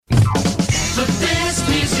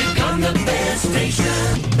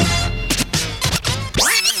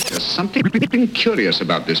something curious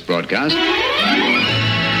about this broadcast.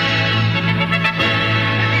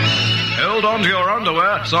 Hold on to your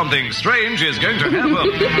underwear. Something strange is going to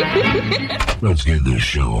happen. Let's get this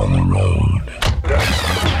show on the road.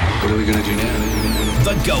 What are we going to do now?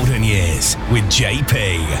 The Golden Years with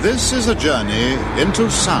JP. This is a journey into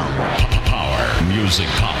sound. Power. Music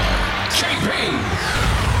power. JP!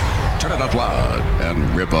 Turn it up loud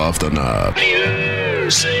and rip off the knob.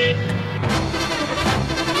 Music.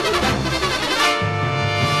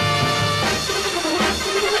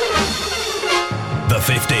 The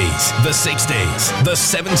 50s, the 60s, the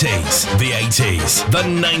 70s, the 80s, the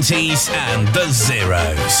 90s, and the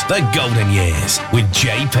zeros. The Golden Years with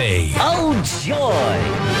JP. Oh, joy!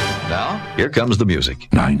 Now, here comes the music.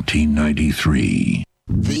 1993.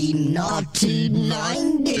 The naughty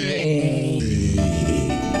 90s.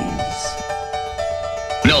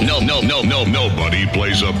 Nobody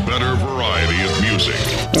plays a better variety of music.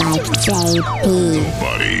 Like JP.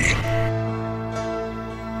 Nobody.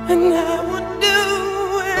 And I would do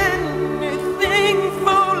anything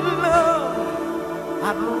for love.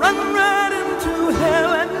 I'd run right into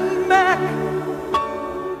hell and back.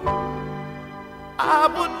 I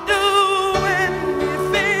would do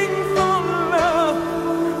anything for love.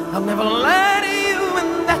 I'll never lie to you,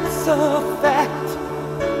 and that's a fact.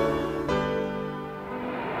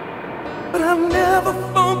 But I'll never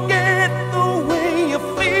forget the way you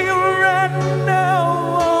feel right now.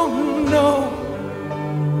 Oh no.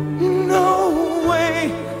 No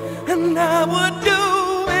way, and I would do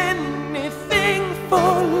anything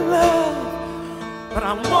for love, but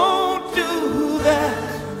I won't do that.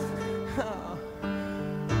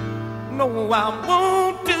 No, I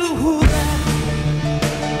won't do that.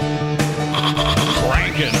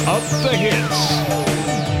 Cranking up the hits.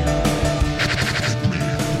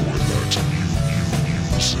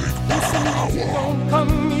 It don't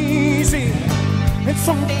come easy, and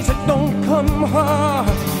some days it don't come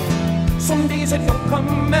hard. Some days it don't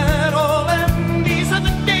come at all, and these are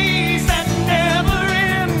the days that never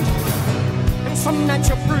end. And some nights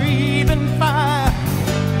you're breathing fire,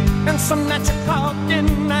 and some nights you're caught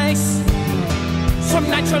in ice. Some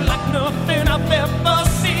nights you're like nothing I've ever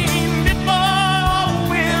seen before.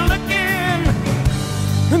 Will again,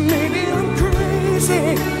 and maybe I'm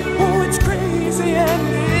crazy. Oh, it's crazy and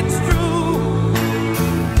it's true.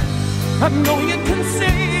 I know you can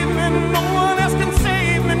save me, no one else can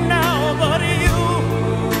save me now but you.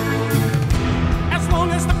 As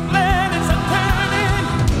long as the planets are turning,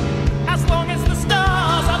 as long as the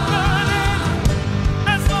stars are burning,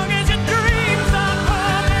 as long as your dreams are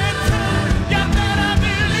coming true, you better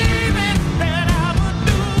believe it, that I would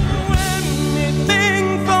do anything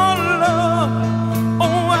for love.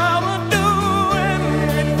 Oh, I would do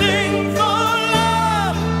anything for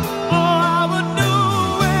love. Oh, I would do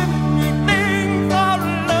anything for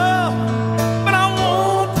love, but I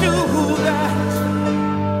won't do that.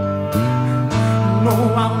 No,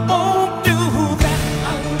 I won't do that.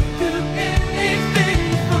 I would do anything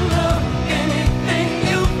for love, anything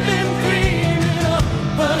you've been dreaming of,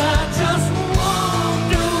 but I just won't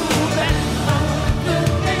do that. I would do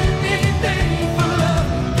anything for love,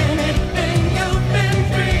 anything you've been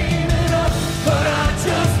dreaming of, but I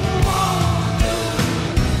just won't do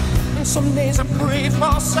it. And some days I pray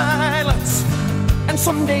for silence, and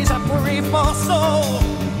some days I pray for soul.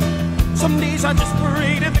 Some days I just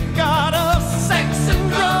pray to the God of sex and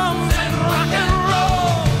drums and rock and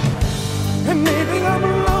roll. And maybe I'm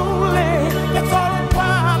lonely, that's all I'm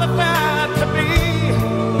qualified to be.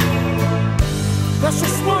 That's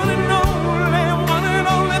just one and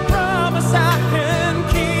only promise I can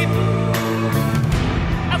keep.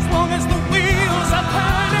 As long as the wheels are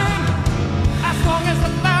turning, as long as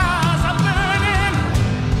the fires are burning,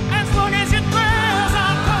 as long as your prayers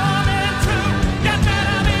are coming true, you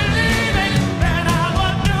better believe it, that I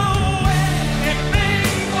would do anything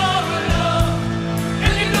for love.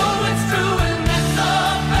 And you know it's true, and that's a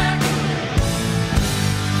fact.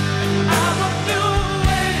 I would do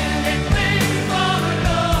anything for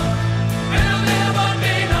love, and there'll never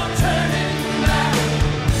be no turning back.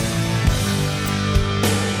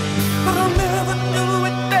 But I'll never do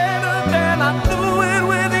it better than I do it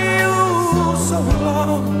with you.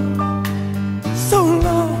 So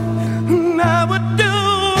long, and I would do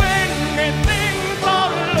anything for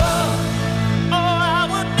love. Oh, I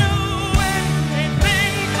would do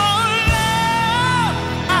anything for love.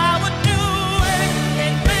 I would do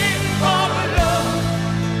anything for love,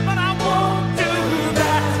 but I won't do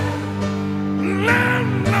that.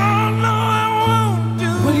 No, I won't do.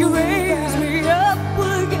 Will you raise me up?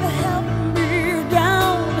 Will you help me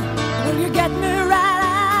down? Will you get me right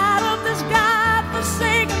out of this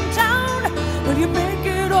godforsaken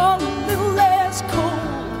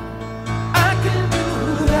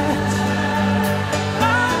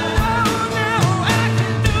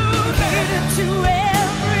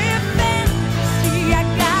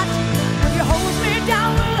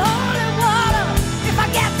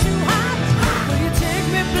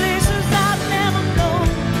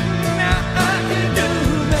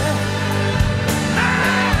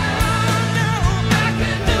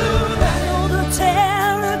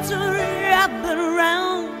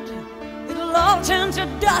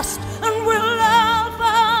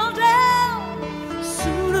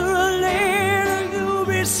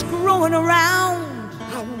going around.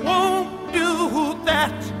 I won't do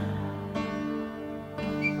that.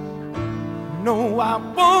 No, I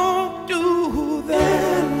won't do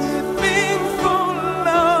that. Anything for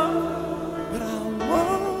love, but I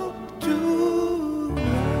won't do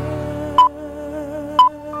that.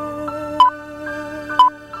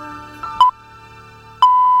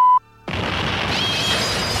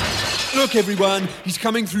 Look, everyone, he's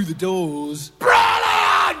coming through the doors.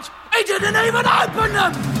 Brilliant! He didn't even open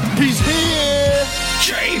them! He's here!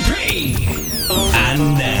 JP!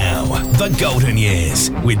 And now, the Golden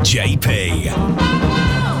Years with JP.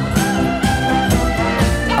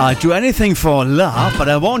 I'd do anything for love, but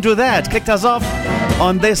I won't do that. Kicked us off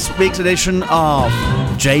on this week's edition of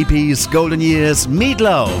JP's Golden Years.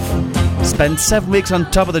 Meatloaf spent 7 weeks on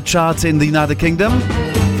top of the charts in the United Kingdom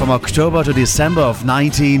from October to December of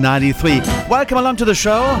 1993. Welcome along to the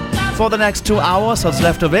show for the next 2 hours, what's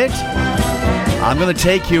left of it. I'm going to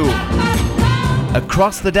take you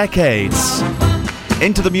across the decades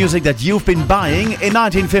into the music that you've been buying in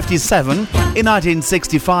 1957, in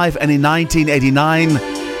 1965 and in 1989.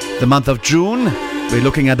 The month of June, we're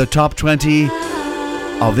looking at the top 20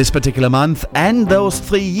 of this particular month and those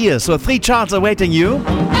 3 years. So 3 charts are awaiting you.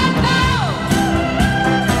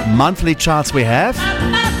 Monthly charts we have.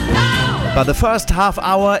 But the first half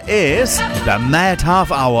hour is the Mad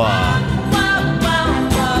Half Hour.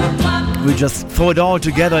 We just throw it all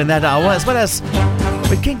together in that hour, as well as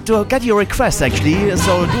we can get your requests actually.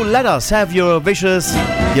 So do let us have your wishes,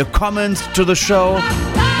 your comments to the show.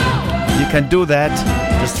 You can do that.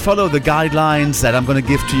 Just follow the guidelines that I'm going to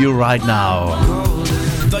give to you right now.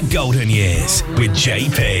 The Golden Years with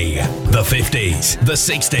JP. The 50s, the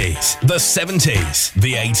 60s, the 70s,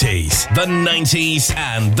 the 80s, the 90s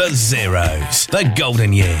and the zeros. The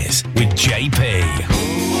Golden Years with JP.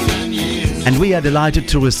 And we are delighted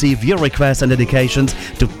to receive your requests and dedications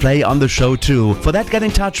to play on the show too. For that, get in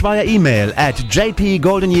touch via email at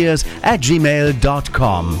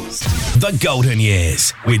jpgoldenyears@gmail.com. The Golden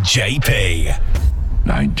Years with JP.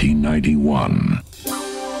 1991.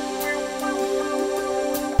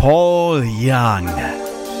 Paul Young.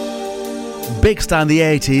 Big star in the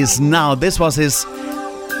 80s. Now, this was his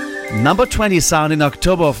number 20 sound in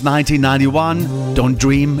October of 1991. Don't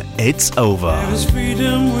dream it's over. There is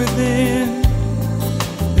freedom within,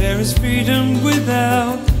 there is freedom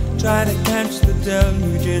without. Try to catch the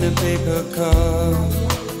deluge in a paper cup.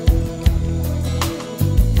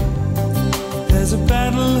 There's a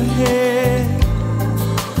battle ahead,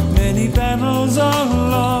 many battles are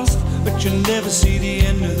lost, but you'll never see the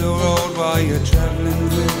end of the road while you're traveling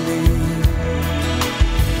with me.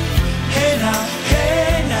 Hey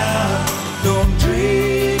now, don't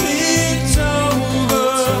dream it's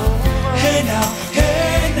over. Hey now,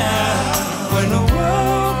 when the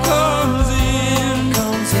world comes in,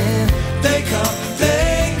 they come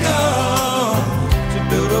to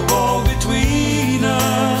build a wall between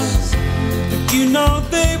us. But you know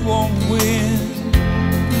they won't win.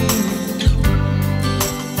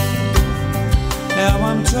 Now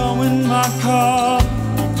I'm towing my car,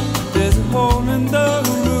 there's a hole in the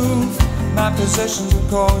roof. My possessions are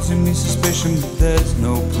causing me suspicion, but there's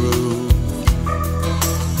no proof.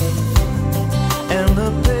 And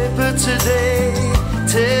the paper today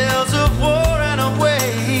tells of war and of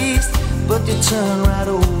waste, but you turn right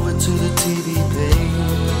over to the TV page.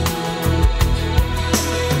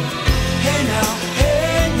 Hey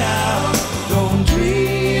now, don't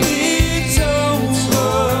dream it's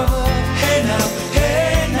over. Hey now,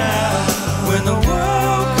 when the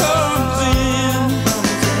world comes in,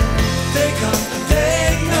 they come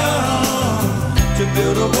to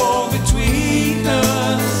build a wall between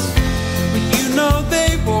us, but you know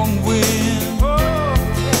they won't win.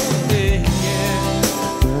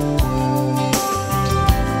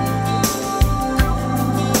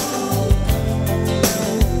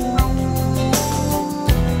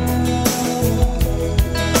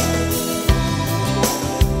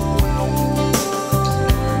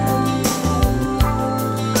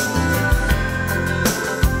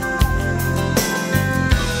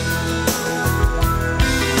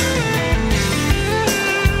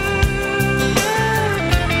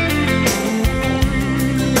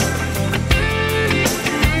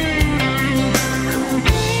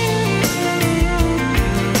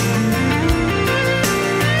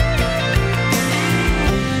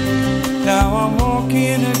 Now I'm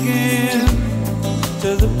walking again to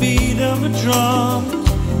the beat of a drum,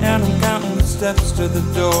 and I'm counting the steps to the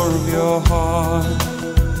door of your heart.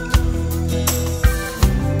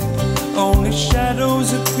 Only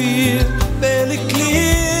shadows appear, barely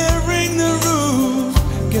clearing the roof.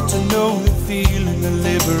 Get to know the feeling of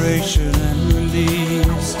liberation and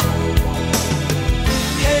release.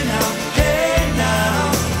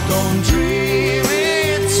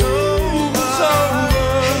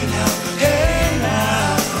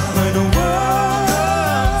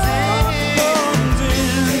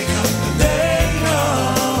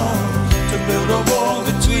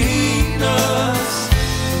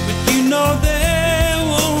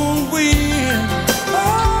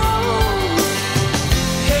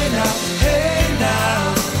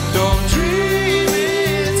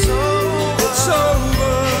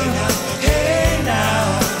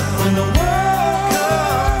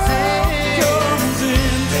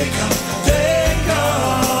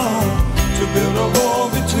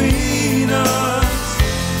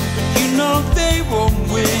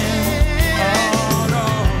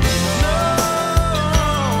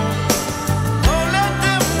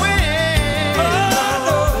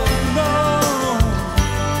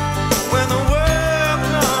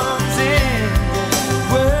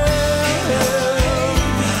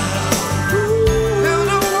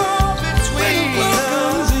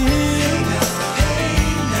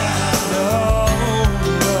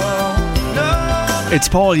 It's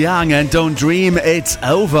Paul Young and Don't Dream It's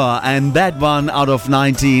Over, and that one out of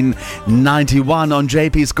 1991 on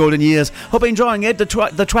JP's Golden Years. Hope you're enjoying it. The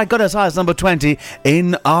track got as high as number 20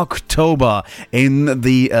 in October, in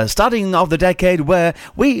the starting of the decade, where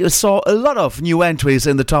we saw a lot of new entries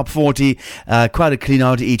in the top 40, quite a clean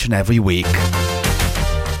out each and every week.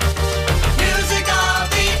 Music of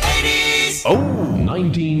the 80s. Oh,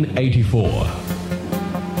 1984.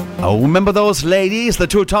 oh, remember those ladies, the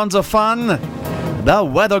 2 tons of fun? The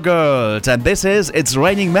Weather Girls, and this is It's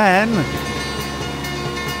Raining Man.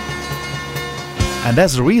 And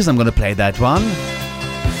there's a reason I'm going to play that one.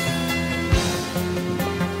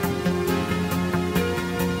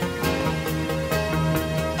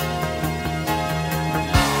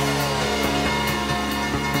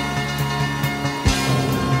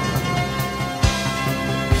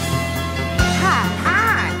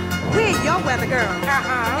 Hi, we're your weather girls.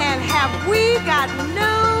 And have we got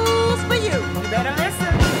news for you? You better listen.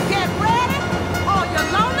 Get ready, all your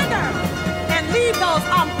lonely girls, and leave those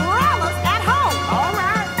umbrellas at home. All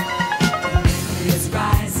right. It's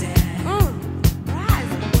rising.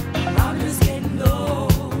 Rising. Problems getting low.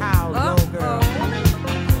 How low, girl?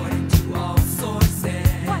 According to all sources.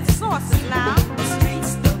 What sources now? The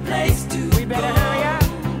streets, the place to We better hurry up.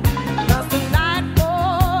 'Cause tonight,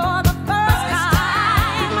 for the first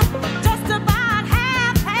time, just about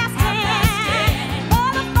 10:30, for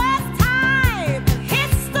the first time in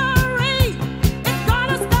history, it's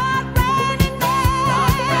gonna start raining men.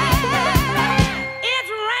 It's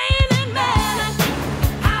raining men.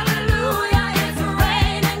 Hallelujah, it's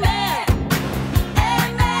raining men.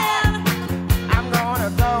 Amen. I'm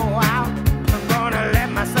gonna go out. I'm gonna let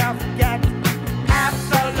myself get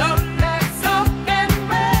absolutely soaking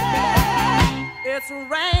wet. It's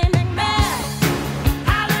raining men.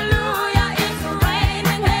 Hallelujah, it's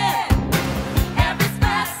raining men. Every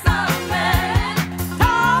specimen,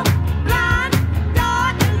 tall, blind,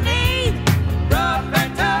 dark and lean, rough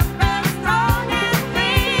and tough and strong and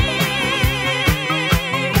mean.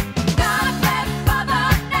 God bless Mother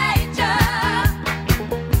Nature.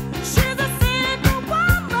 She's a single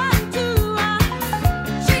woman too.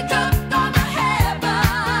 She took on the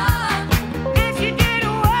heaven, and she did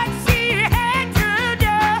what she had to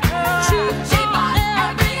do.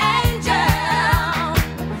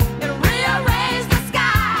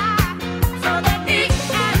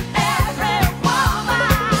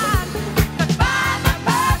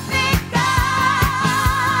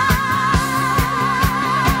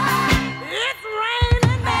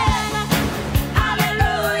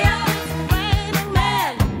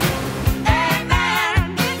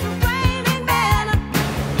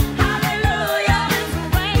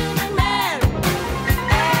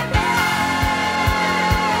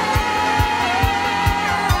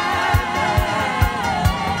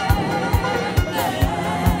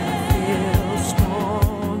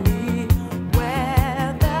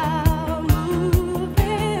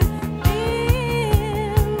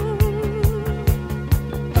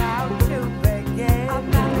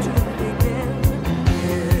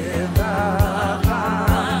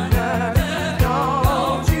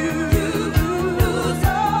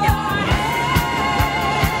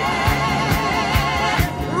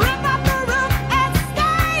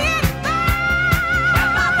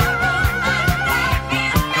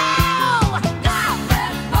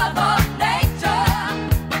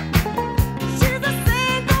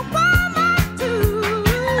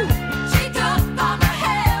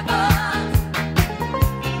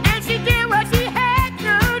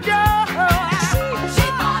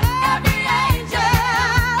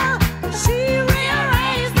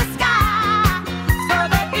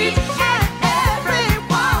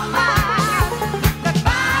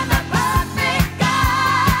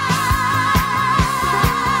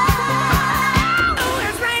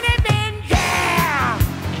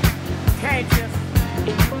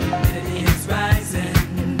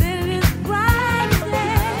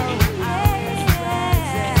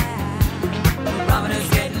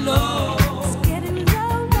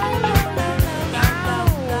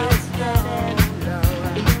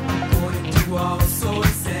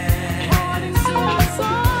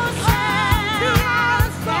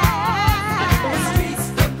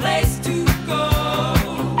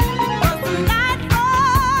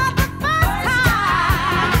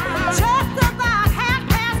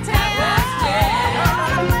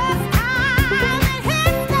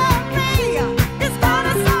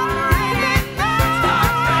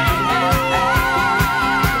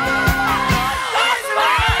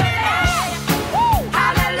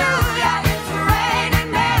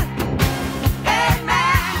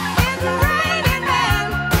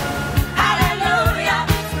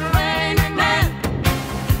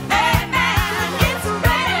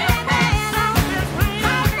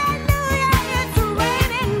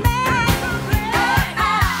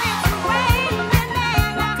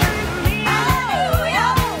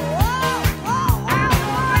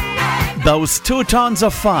 Those 2 tons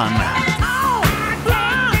of fun.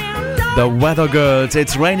 The Weather Girls,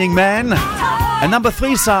 It's Raining Men. A number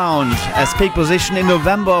 3 sound as peak position in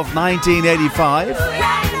November of 1985.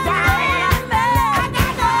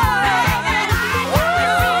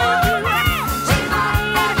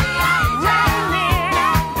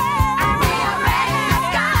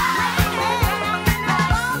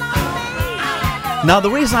 Now,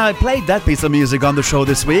 the reason I played that piece of music on the show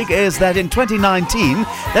this week is that in 2019,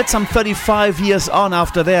 that's some 35 years on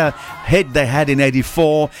after their hit they had in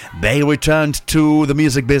 84, they returned to the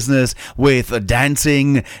music business with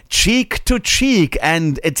Dancing Cheek to Cheek,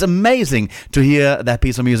 and it's amazing to hear that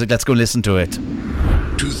piece of music. Let's go listen to it.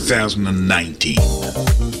 2019.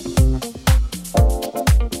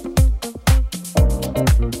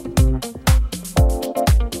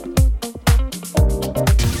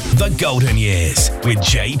 The Golden Years with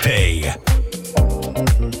JP.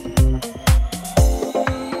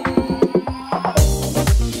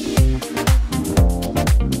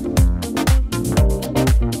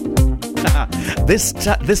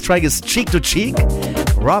 This track is Cheek to Cheek,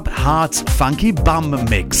 Rob Hart's Funky Bum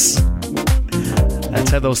Mix.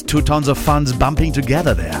 Let's have those 2 tons of funs bumping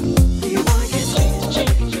together there.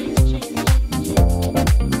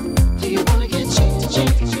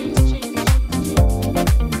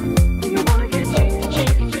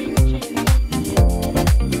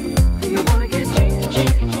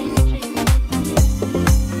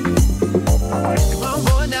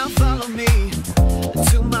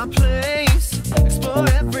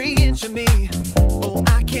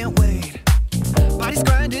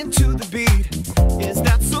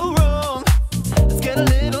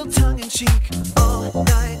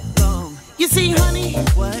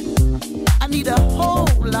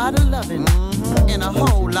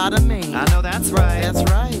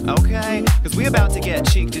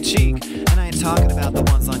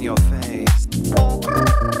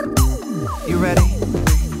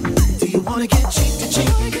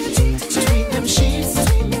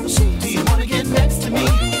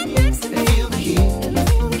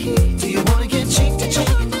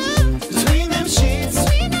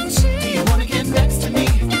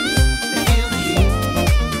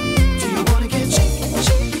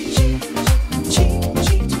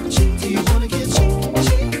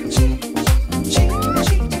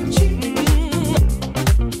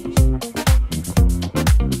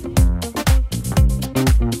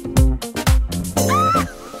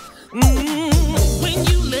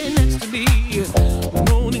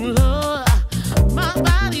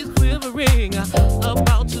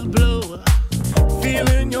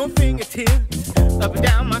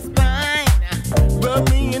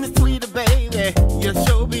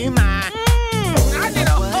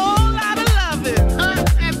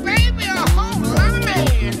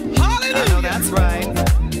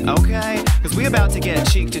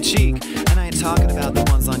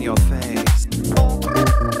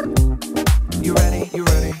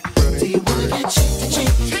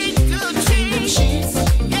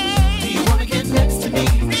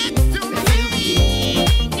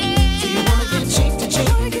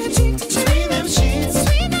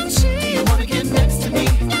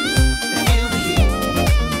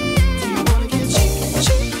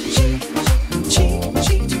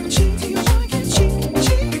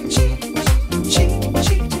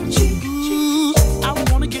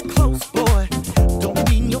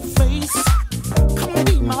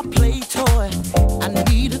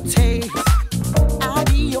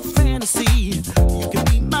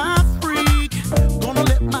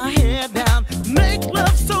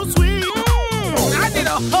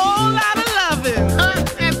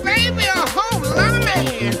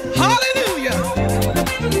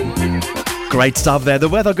 Great stuff there. The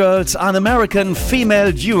Weather Girls are an American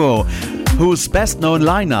female duo whose best-known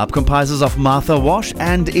lineup comprises of Martha Wash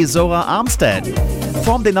and Izora Armstead.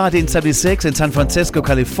 Formed in 1976 in San Francisco,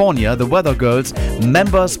 California, the Weather Girls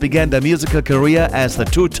members began their musical career as the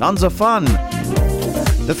 2 Tons of Fun,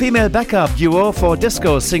 the female backup duo for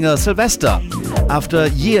disco singer Sylvester. After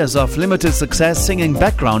years of limited success singing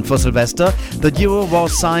background for Sylvester, the duo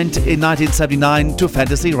was signed in 1979 to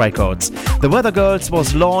Fantasy Records. The Weather Girls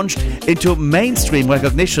was launched into mainstream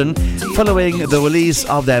recognition following the release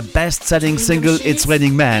of their best-selling single It's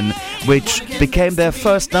Raining Men, which became their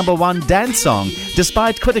first #1 dance song.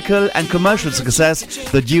 Despite critical and commercial success,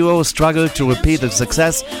 the duo struggled to repeat the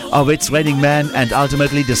success of It's Raining Men and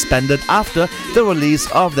ultimately disbanded after the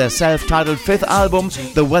release of their self-titled 5th album,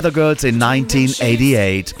 The Weather Girls, in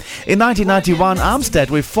 1988. In 1991, Armstead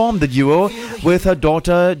reformed the duo with her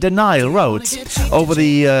daughter Denial Rhodes. Over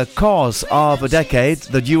the course of a decade,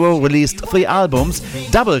 the duo released 3 albums: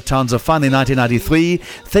 Double Tons of Fun in 1993,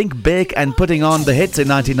 Think Big and Putting On the Hits in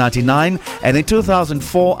 1999, and in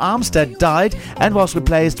 2004 Armstead died and was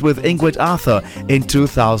replaced with Ingrid Arthur in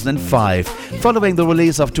 2005. Following the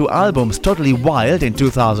release of 2 albums, Totally Wild in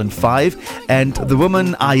 2005 and The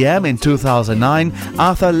Woman I Am in 2009,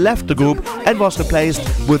 Arthur left the group and was replaced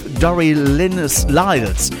with Dory Lynn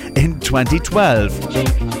Lyles in 2012.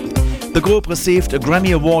 The group received a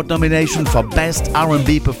Grammy Award nomination for Best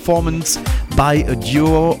R&B Performance by a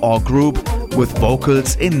Duo or Group with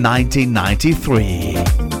Vocals in 1993.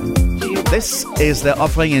 This is their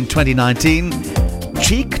offering in 2019,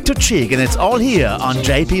 Cheek to Cheek, and it's all here on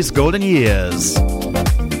JP's Golden Years.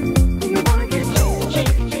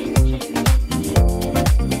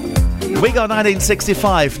 We got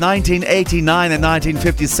 1965, 1989 and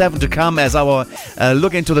 1957 to come as our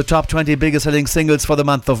look into the top 20 biggest selling singles for the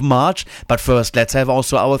month of March. But first, let's have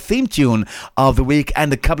also our theme tune of the week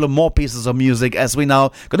and a couple of more pieces of music as we now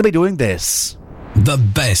going to be doing this. The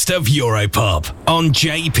best of Europop on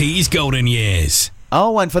JP's Golden Years.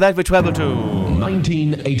 Oh, and for that we travel to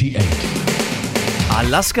 1988.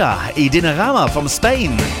 Alaska y Dinarama from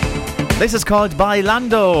Spain. This is called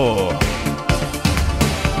Bailando.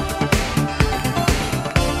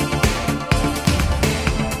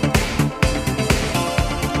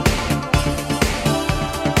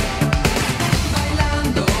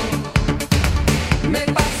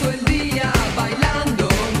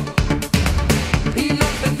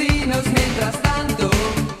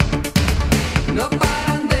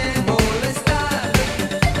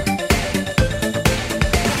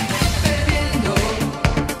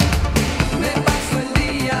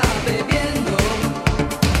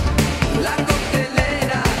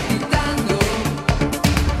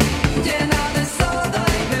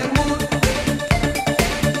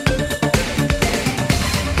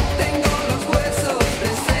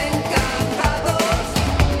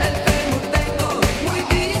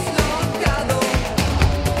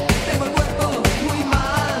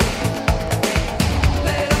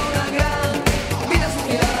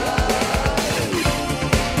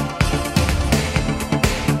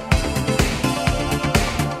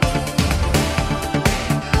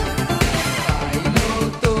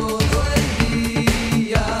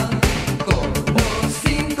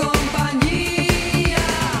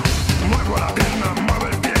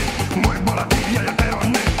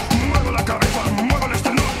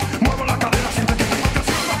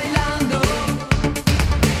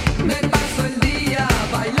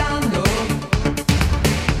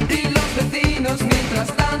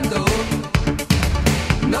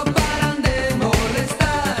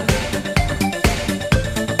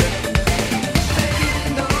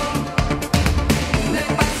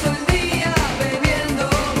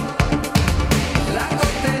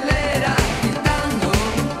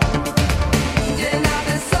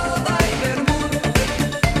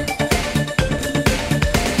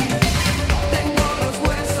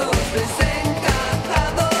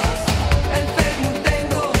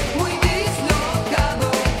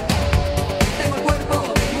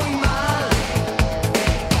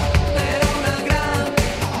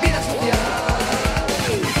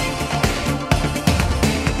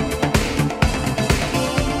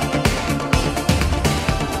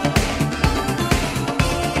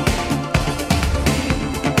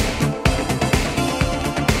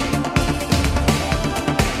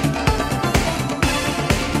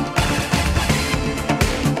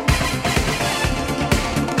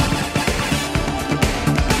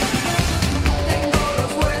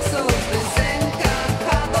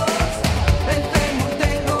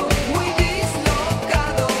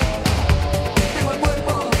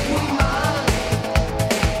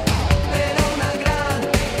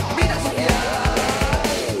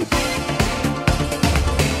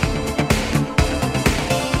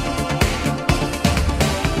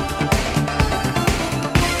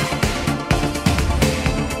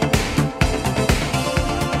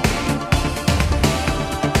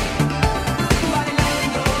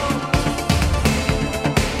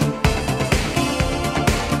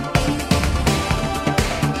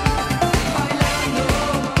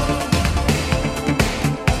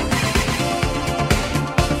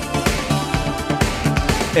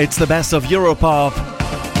 It's the best of Europop.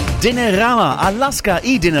 Dinarama, Alaska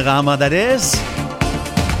y Dinarama, that is.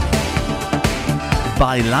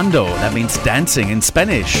 Bailando, that means dancing in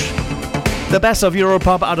Spanish. The best of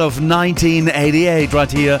Europop out of 1988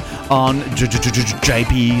 right here on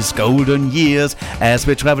JP's Golden Years as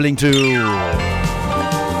we're traveling to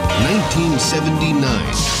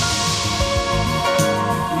 1979.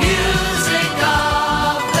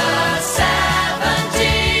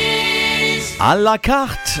 A La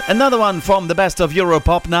Carte, another one from the best of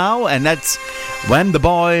Europop now, and that's When the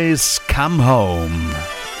Boys Come Home.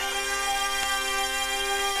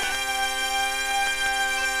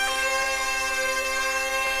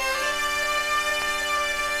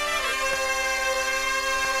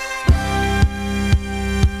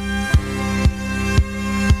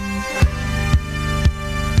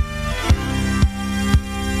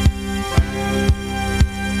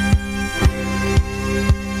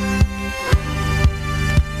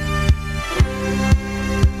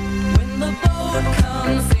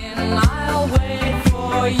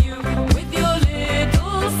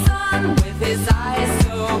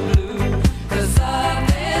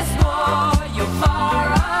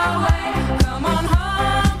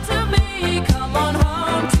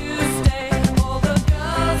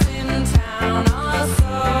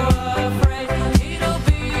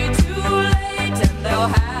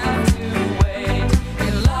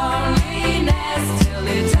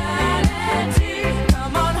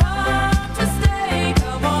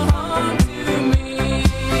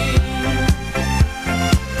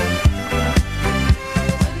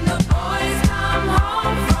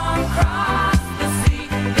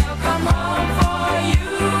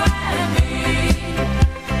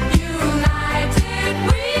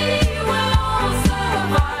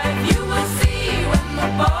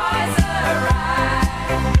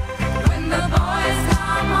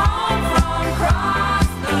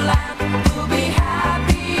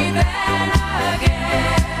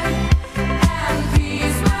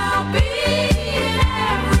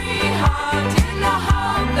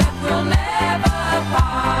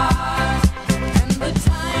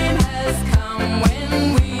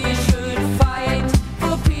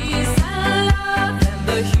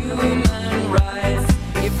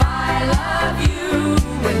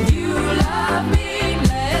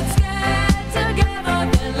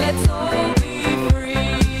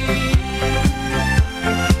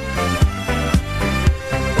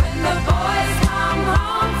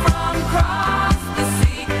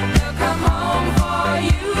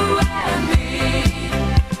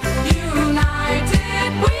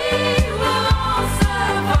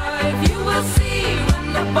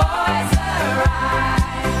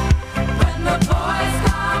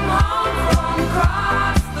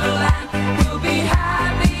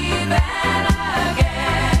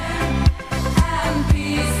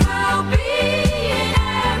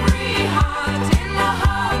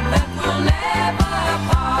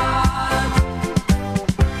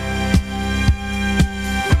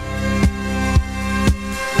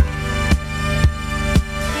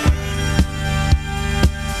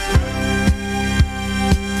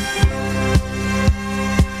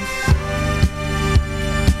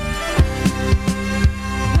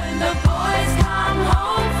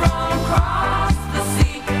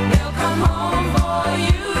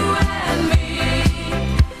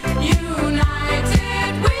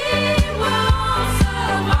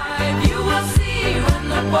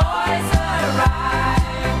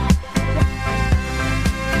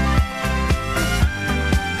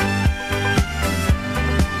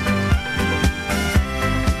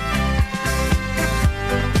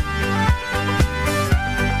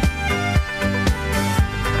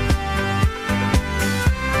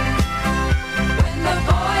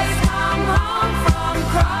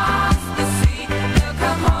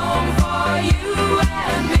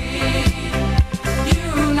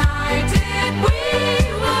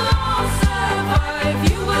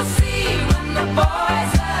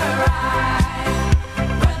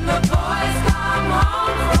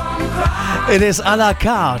 It is a la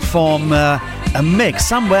carte from a mix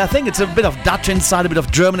somewhere. I think it's a bit of Dutch inside, a bit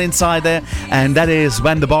of German inside there. And that is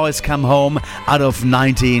When the Boys Come Home out of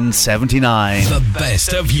 1979. The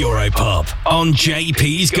best of Europop on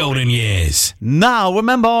JP's Golden Years. Now,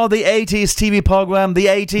 remember the 80s TV program, The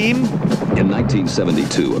A-Team? In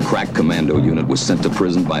 1972, a crack commando unit was sent to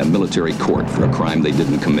prison by a military court for a crime they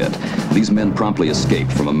didn't commit. These men promptly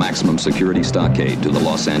escaped from a maximum security stockade to the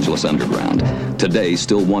Los Angeles underground. Today,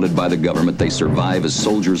 still wanted by the government, they survive as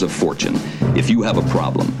soldiers of fortune. If you have a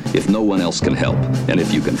problem, if no one else can help, and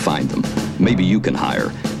if you can find them, maybe you can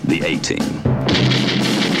hire the A-Team.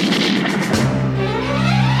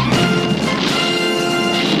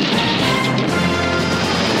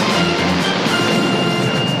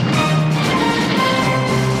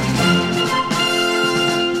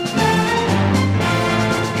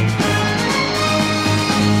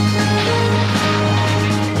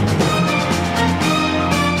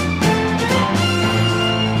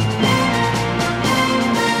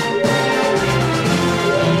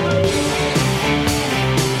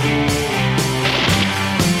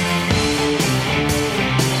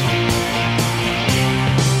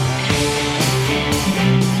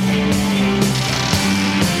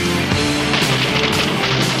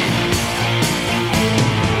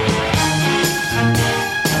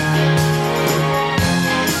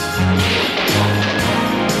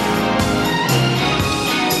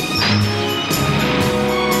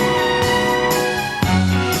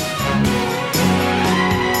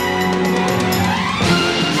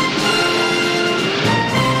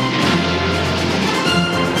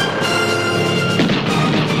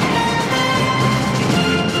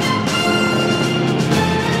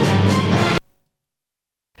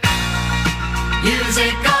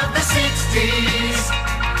 Music of the 60s.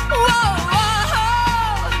 Whoa,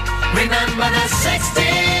 whoa, remember the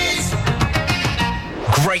 60s.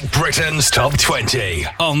 Great Britain's Top 20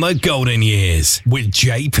 on the Golden Years with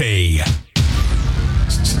JP.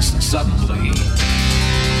 Suddenly,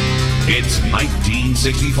 it's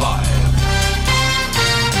 1965.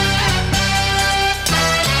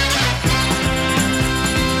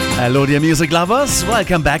 Hello dear music lovers,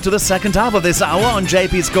 welcome back to the second half of this hour on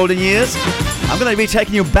JP's Golden Years. I'm going to be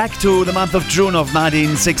taking you back to the month of June of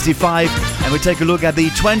 1965 and we take a look at the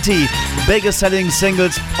 20 biggest selling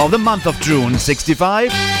singles of the month of June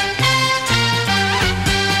 65.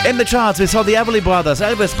 In the charts we saw the Everly Brothers,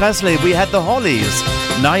 Elvis Presley, we had the Hollies,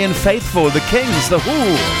 Nyan Faithful, the Kings, the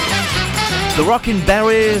Who, the Rockin'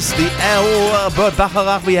 Berries, the Burt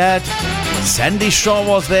Bacharach we had, Sandy Shaw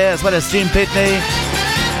was there as well as Gene Pitney,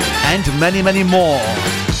 and many, many more.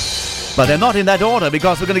 But they're not in that order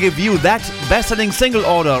because we're going to give you that best-selling single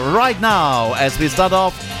order right now as we start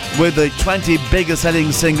off with the 20 biggest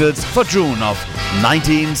selling singles for June of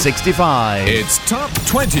 1965. It's Top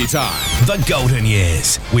 20 time. The Golden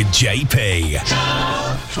Years with JP.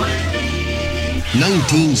 Top 20.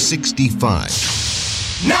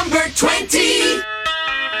 1965. Number 20.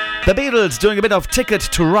 The Beatles doing a bit of Ticket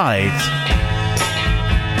to Ride.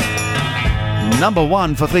 Number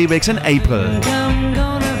 1 for 3 weeks in April. I'm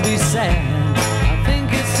gonna be sad. I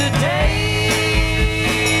think it's today.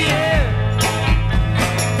 Yeah.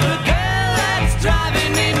 The girl that's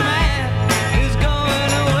driving me mad is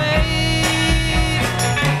going away.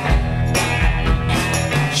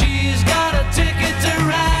 She's got a ticket to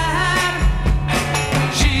ride.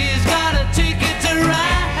 She's got a ticket to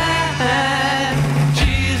ride.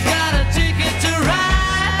 She's got a ticket to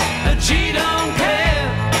ride, and she don't care.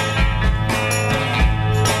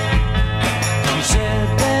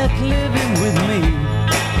 Living with me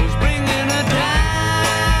was bringing her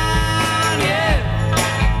down, yeah.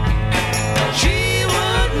 She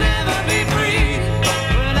would never be free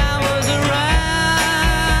when I was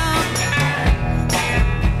around.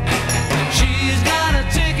 She's got a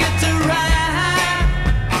ticket to ride.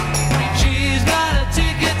 She's got a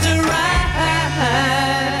ticket to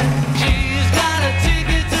ride. She's got a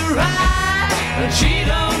ticket to ride, but she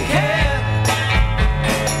don't care.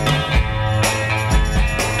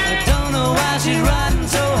 She's riding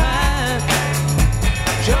so high.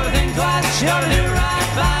 Sure to think twice, sure to do right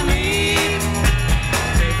by me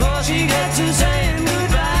before she gets to saying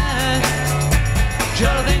goodbye.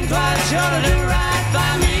 Sure to think twice, sure to do right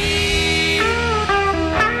by me.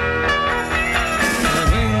 I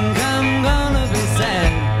think I'm gonna be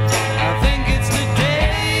sad. I think it's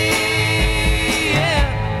today, yeah.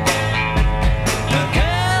 The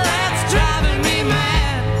girl that's driving me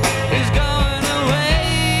mad is going away.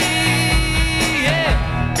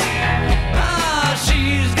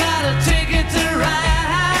 She's got a ticket to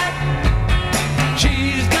ride.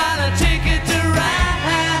 She's got a ticket to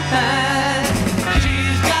ride.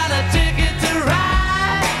 She's got a ticket to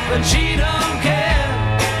ride, but she don't care.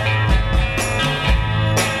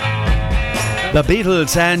 The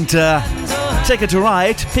Beatles and Ticket to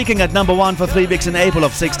Ride, peaking at number 1 for 3 weeks in April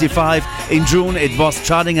of 65. In June, it was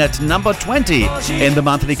charting at number 20 in the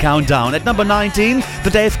monthly countdown. At number 19,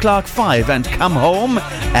 the Dave Clark 5 and Come Home.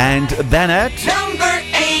 And then at number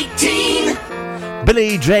 18,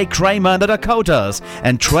 Billy J. Kramer and the Dakotas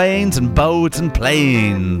and Trains and Boats and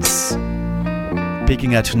Planes.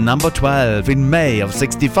 Peaking at number 12 in May of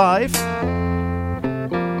 65.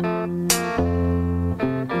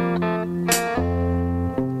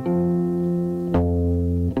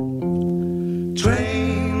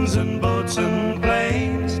 trains and boats and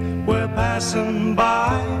planes we're passing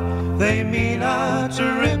by. They mean a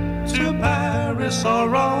trip to Paris or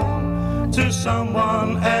Rome, to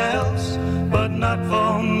someone else, but not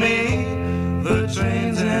for me. The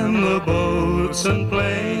trains and the boats and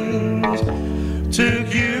planes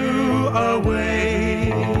took you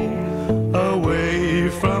away, away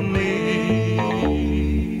from me.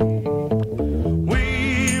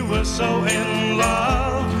 We were so in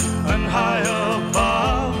love and high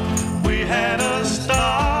above, we had a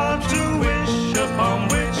star to wish upon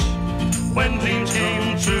which, when dreams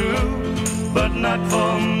came true, but not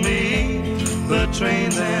for me. The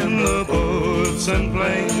trains and the boats and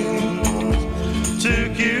planes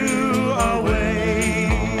took you away,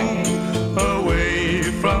 away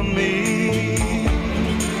from me.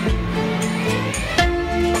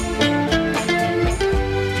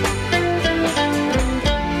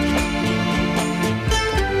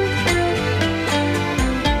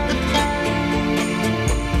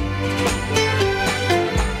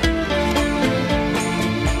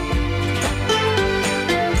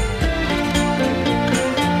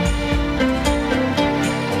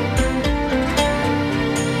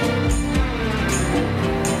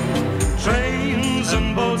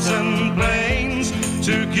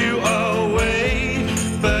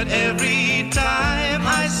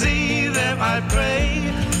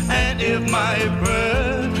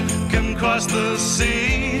 viper can cross the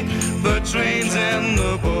sea. The trains and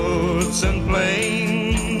the boats and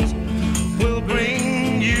planes will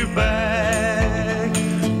bring you back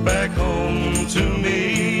home to me.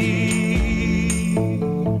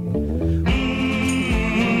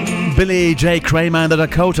 Billy J. Kramer and the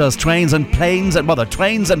Dakotas, Trains and Planes, and the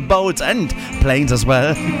Trains and Boats and Planes as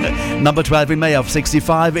well. Number 12 in May of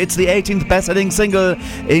 65. It's the 18th best-selling single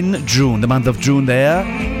in June, the month of June there.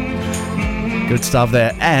 Good stuff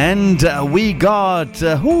there. And we got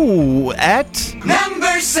who at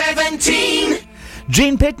number 17?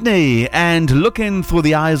 Gene Pitney and Looking Through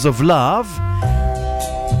the Eyes of Love,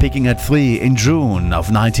 peaking at 3 in June of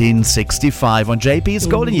 1965 on JP's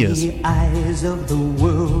Golden Years. In the eyes of the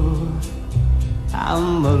world,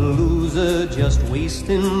 I'm a loser, just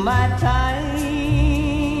wasting my time.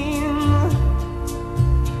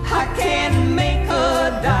 I can't make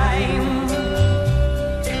a dime.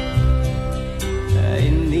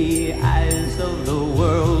 In the eyes of the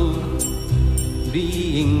world,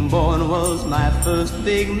 being born was my first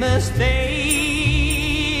big mistake.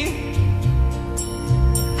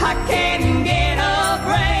 I can't get a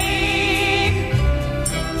break.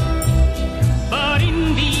 But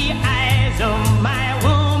in the eyes of my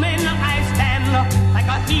woman, I stand like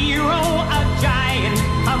a hero, a giant,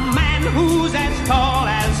 a man who's as tall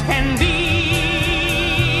as can be.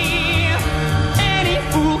 Any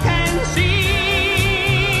fool can see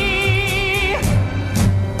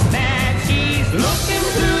that she's looking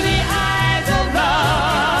through the eyes of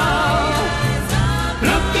love.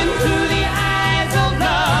 Looking through the eyes of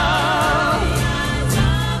love.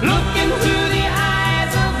 Looking through the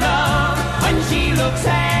eyes of love when she looks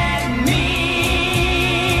at me.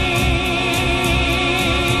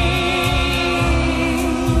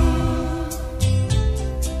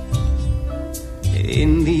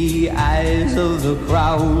 In the eyes of the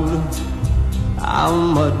crowd,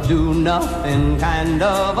 I'm a do-nothing kind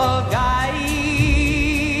of a guy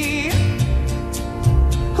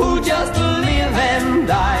who just live and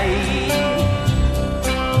die.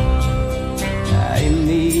 In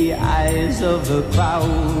the eyes of the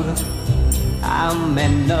crowd, I'm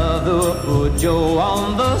another poor Joe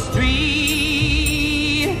on the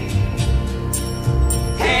street.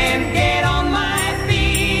 Can't get on my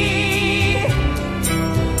feet.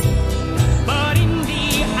 But in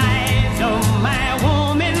the eyes of my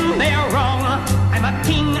woman, they're wrong. I'm a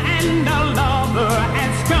king and a lover,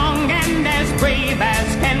 as strong and as brave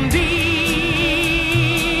as can be.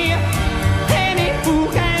 Any fool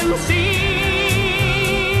can see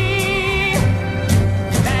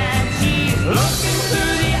that she's looking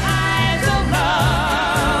through the eyes of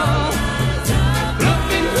love.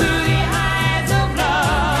 Looking through the eyes of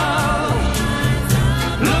love.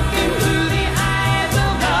 Looking through the eyes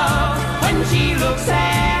of love when she looks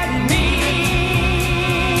at me.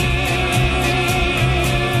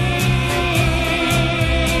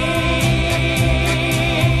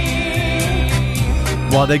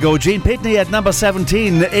 Well, they go Gene Pitney at number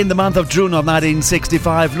 17 in the month of June of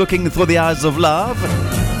 1965, Looking Through the Eyes of Love.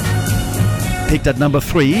 Picked at number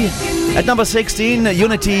 3. At number 16,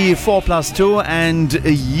 Unity 4+2 and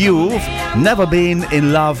You've Never Been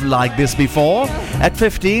in Love Like This Before. At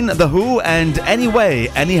 15, The Who and Anyway,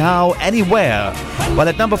 Anyhow, Anywhere. Well,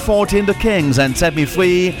 at number 14, The Kings and Set Me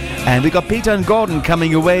Free. And we got Peter and Gordon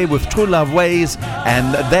coming away with True Love Ways,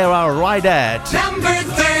 and There Are Right At number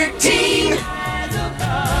 13.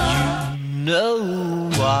 Know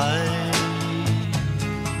why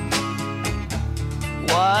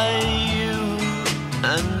you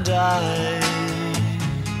and I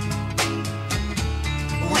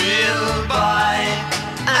will by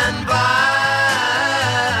and by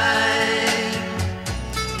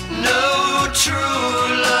no true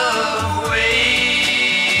love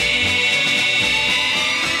ways.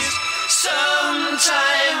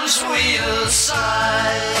 Sometimes we'll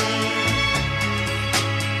sigh,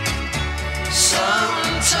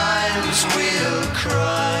 sometimes we'll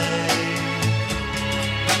cry,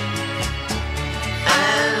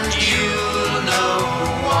 and you'll know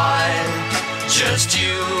why. Just you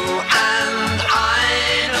and I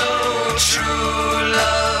know true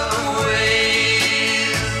love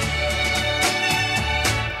ways.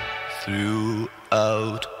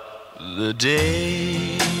 Throughout the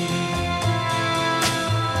day,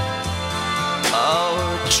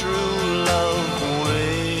 our true love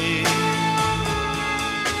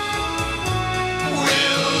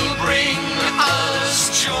will bring us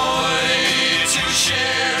joy to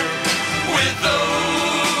share with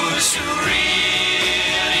those who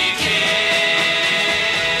really care.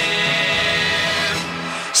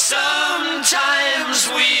 Sometimes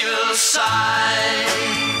we'll sigh,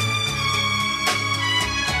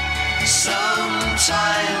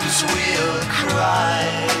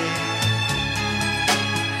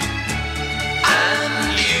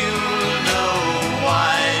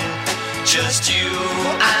 just you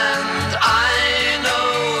and I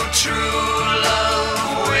know true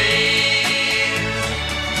love waves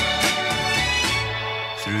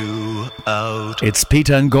throughout. It's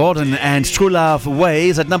Peter and Gordon and True Love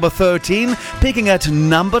Ways at number 13, peaking at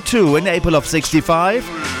number 2 in April of 65.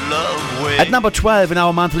 At number 12 in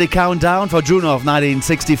our monthly countdown for June of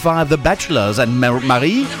 1965, The Bachelors and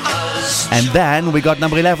Marie. And then we got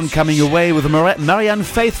number 11 coming away with Marianne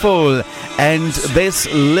Faithfull and This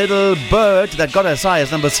Little Bird that got as high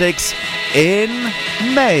as number 6 in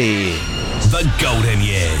May. The Golden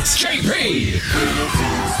Years. JP!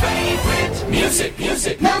 Favorite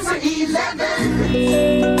music. Number 11.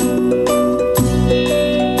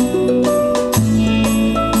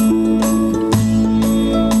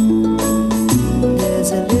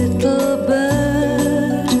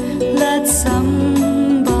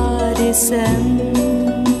 Sends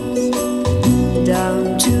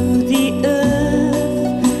down to the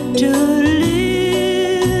earth to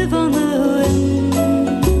live on the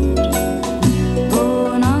wind,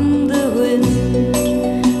 born on the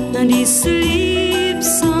wind, and he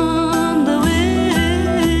sleeps on the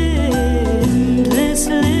wind. This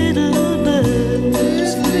little bird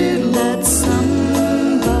that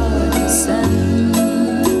somebody sends,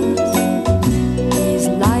 he's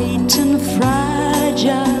light and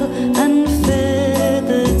fragile and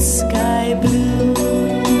feathered sky blue,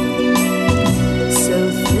 so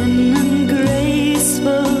thin and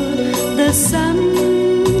graceful the sun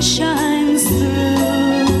shines through.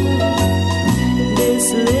 This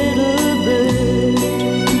little bird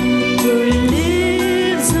who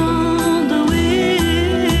lives on the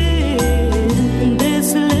wind,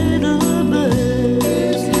 this little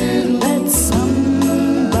bird that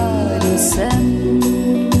somebody sent.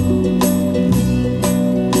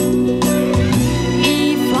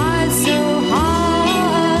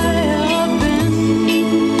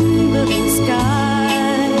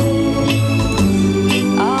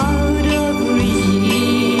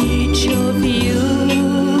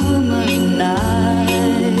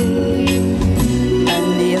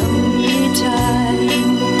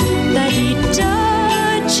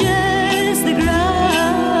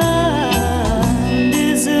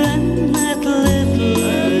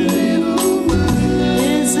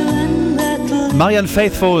 Marianne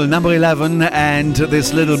Faithfull, number 11, and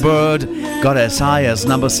This Little Bird got as high as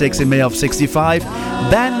number 6 in May of 65.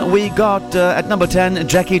 Then we got at number 10,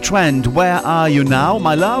 Jackie Trent, Where Are You Now,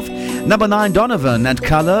 My Love? Number 9, Donovan and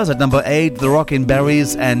Colors. At number 8, The Rockin'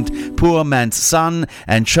 Berries and Poor Man's Son.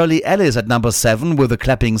 And Shirley Ellis at number 7 with a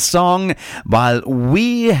clapping song. While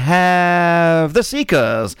we have The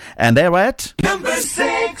Seekers, and they're at number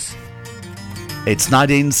 6. It's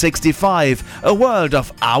 1965, A World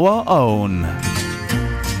of Our Own.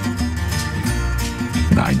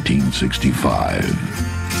 1965.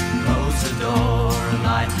 Close the door,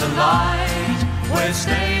 light the light. We're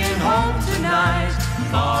staying home tonight,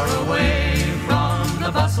 far away from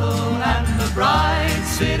the bustle and the bright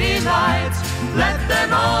city lights. Let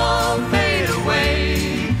them all fade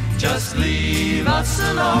away. Just leave us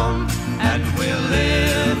alone, and we'll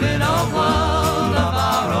live in a world of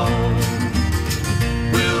our own.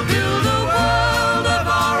 We'll build a world of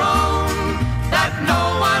our own that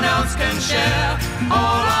no one else can share.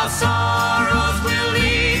 All our sorrows we'll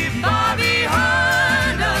leave far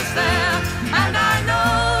behind us there. And I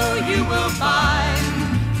know you will find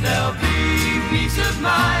there'll be peace of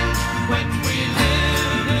mind when we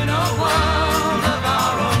live in a world of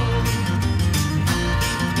our own.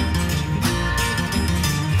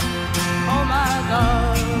 Oh my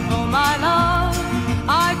love,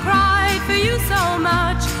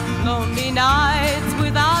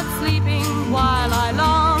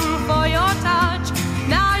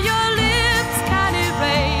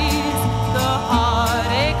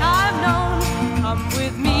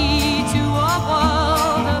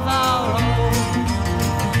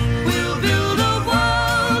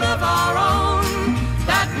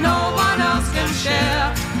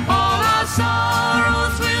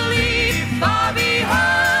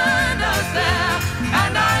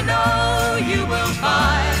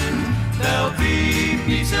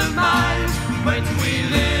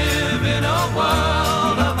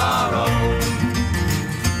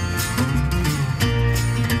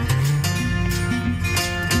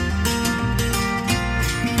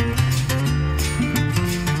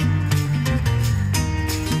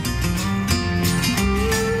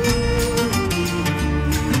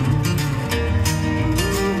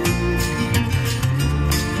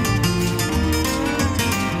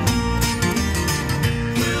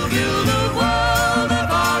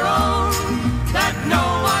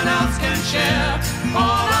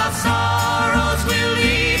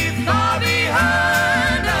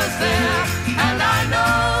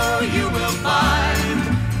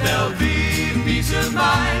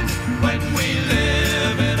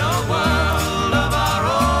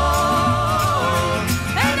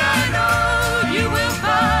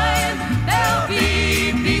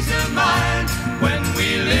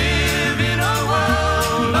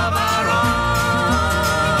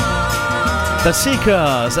 The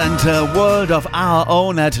Seekers and World of Our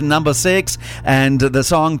Own at number 6, and the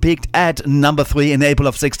song peaked at number 3 in April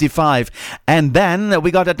of 65. And then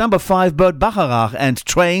we got at number 5 Burt Bacharach and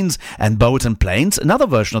Trains and Boats and Planes, another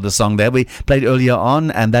version of the song there we played earlier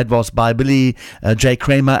on, and that was by Billy J.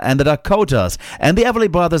 Kramer and the Dakotas. And the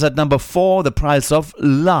Everly Brothers at number 4, The Price of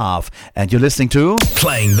Love. And you're listening to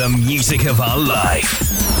Playing the Music of Our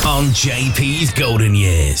Life on JP's Golden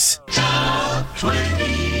Years.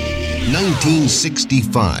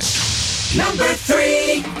 1965. Number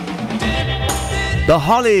 3. The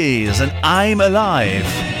Hollies and I'm Alive.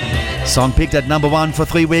 Song peaked at number 1 for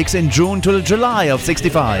 3 weeks in June till July of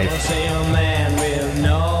 65. Say a man with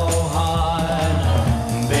no heart,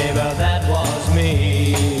 baby, that was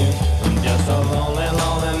me. Just a lonely,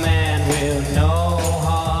 lonely man with no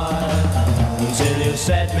heart, until you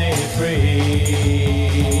set me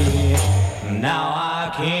free. Now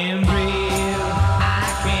I can breathe, I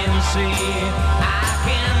can see, I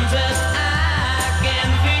can touch, I can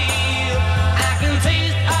feel, I can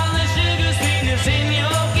taste all the sugar sweetness in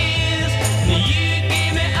your kiss. You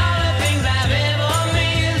give me all the things I've ever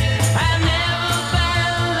missed. I've never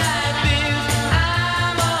felt like this.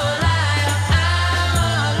 I'm alive,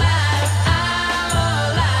 I'm alive, I'm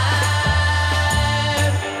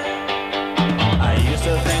alive. I used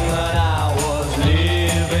to think that I was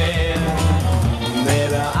living,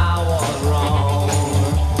 maybe I was wrong.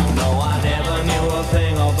 No, I never knew a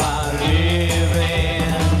thing about living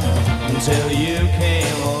until you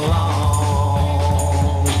came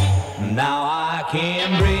along. Now I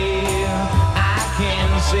can breathe, I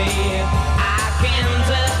can see, I can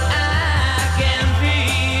touch, I can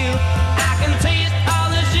feel, I can taste all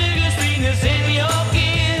the sugar sweetness in your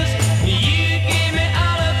kiss. You give me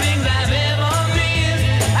all the things I've ever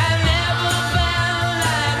missed. I've never felt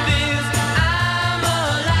like this. I'm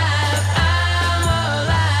alive, I'm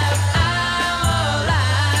alive,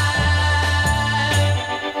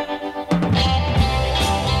 I'm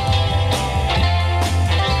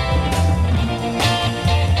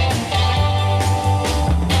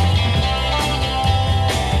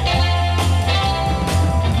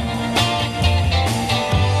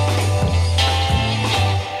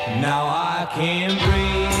Now I can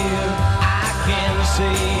breathe, I can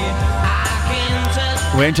see, I can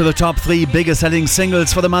touch. We're into the top 3 biggest selling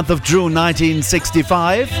singles for the month of June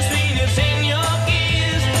 1965. Sweetness in your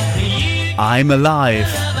kiss. I'm Alive,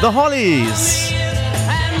 The Hollies.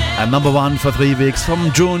 And number 1 for 3 weeks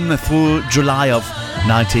from June through July of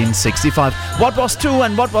 1965. What was 2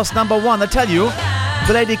 and what was number 1? I tell you,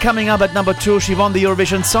 the lady coming up at number 2, she won the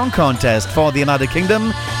Eurovision Song Contest for the United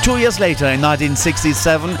Kingdom 2 years later in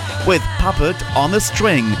 1967 with Puppet on the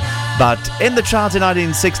String. But in the charts in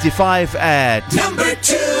 1965 at Number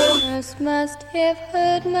 2. Must have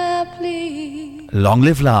heard my plea. Long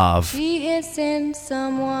Live Love, He had sent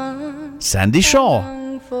someone Sandy Shaw.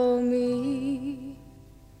 for me.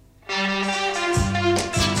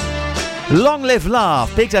 Long Live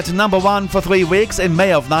Love peaked at number 1 for 3 weeks in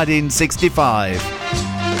May of 1965.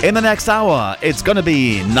 In the next hour, it's gonna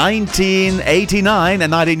be 1989 and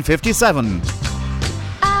 1957.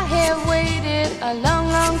 I have waited a long,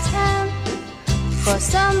 long time for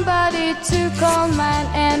somebody to call mine,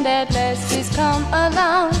 and at last he's come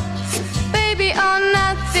along. Baby, oh,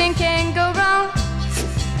 nothing can go wrong.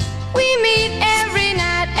 We meet every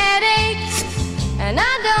night at 8, and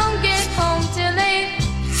I don't get home till 8.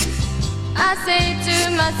 I say to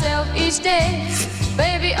myself each day,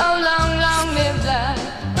 baby, oh, long, long live love.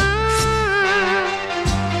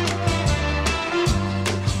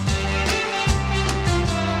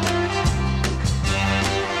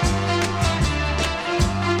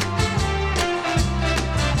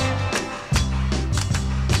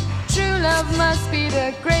 True love must be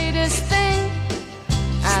the greatest thing.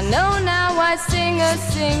 I know now why singers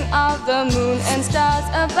sing of the moon and stars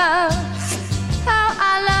above. How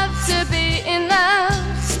I love to be in love.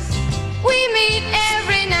 We meet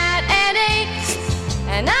every night at 8,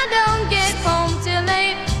 and I don't get home till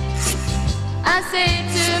 8. I say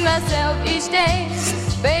to myself each day,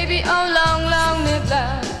 baby, oh, long, long live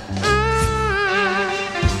love.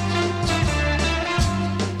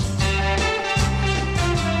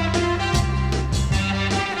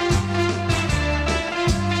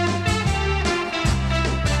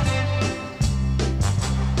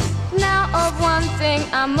 Now of one thing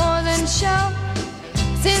I'm more than sure.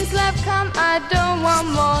 Since love come, I don't want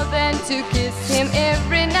more than to kiss him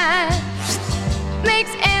every night.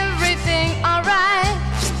 Makes everything alright.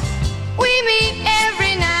 We meet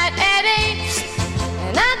every night at 8,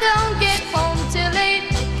 and I don't get home till 8.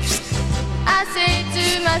 I say to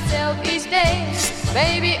myself each day,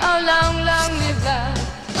 baby, oh, long, long live love.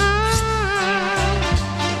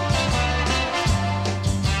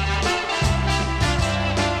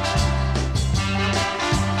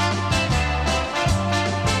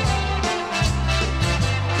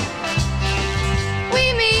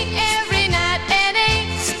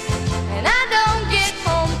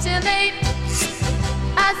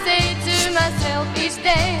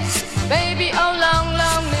 baby, oh long,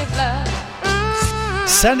 long live love.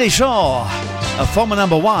 Sandy Shaw, a former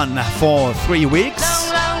number one for 3 weeks. Long,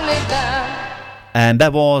 long live love. And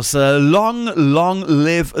that was Long, Long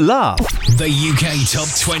Live Love. The UK Top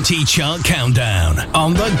 20 Chart Countdown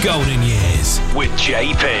on the Golden Years with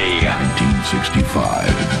JP.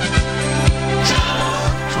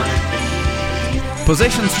 1965.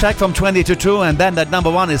 Positions checked from 20 to 2, and then that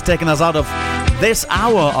number one is taking us out of this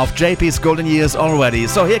hour of JP's Golden Years already.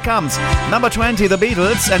 So here comes number 20, The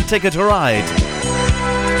Beatles, and Ticket to Ride.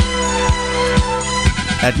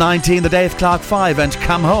 At 19, the Dave Clark 5 and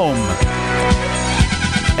Come Home.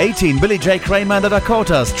 18, Billy J. Kramer and the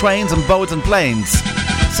Dakotas, Trains and Boats and Planes.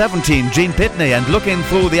 17, Gene Pitney and Looking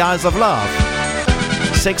Through the Eyes of Love.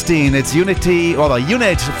 16, it's Unit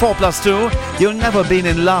 4+2, You've Never Been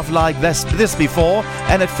in Love Like This Before.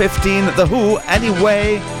 And at 15, The Who,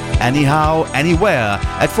 Anyway, Anyhow, Anywhere.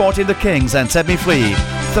 At 14, The Kings and Set Me Free.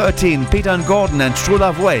 13, Peter and Gordon and True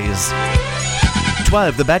Love Ways.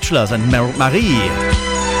 12, The Bachelors and Marie.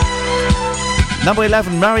 Number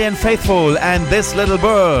 11, Marianne Faithfull and This Little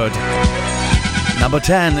Bird. Number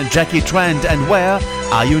 10, Jackie Trent and Where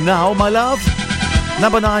Are You Now, My Love?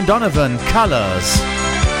 Number 9, Donovan, Colors.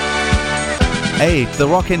 8, The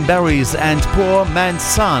Rockin' Berries and Poor Man's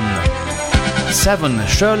Son. 7,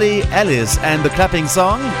 Shirley Ellis and The Clapping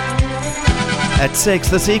Song. At 6,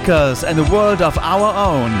 The Seekers and A World of Our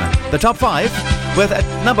Own. The top 5, with at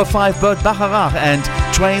number 5, Burt Bacharach and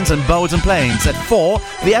Trains and Boats and Planes. At 4,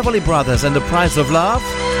 The Everly Brothers and The Price of Love.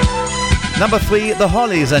 Number 3, The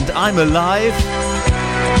Hollies and I'm Alive.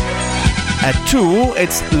 At 2,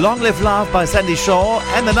 it's Long Live Love by Sandy Shaw.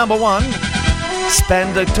 And the number 1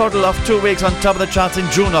 spent a total of 2 weeks on top of the charts in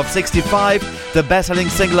June of 65. The best-selling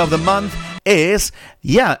single of the month is,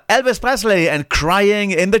 Elvis Presley and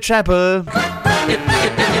Crying in the Chapel.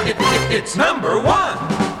 It's number 1.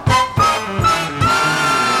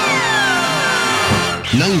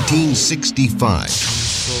 1965.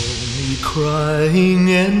 Me crying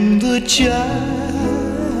in the chapel,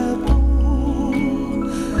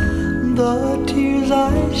 the tears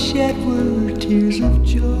I shed were tears of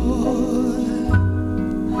joy.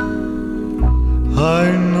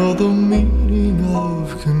 I know the meaning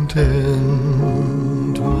of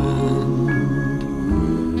contentment.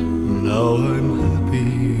 Now I'm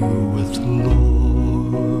happy with the Lord.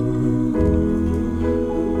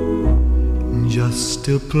 Just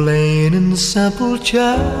a plain and simple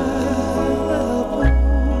chapel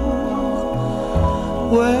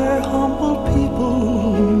where humble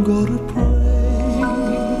people go to pray.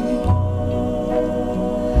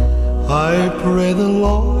 I pray the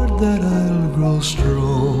Lord that I'll grow stronger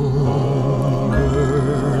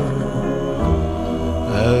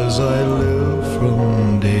as I live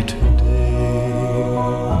from day to day.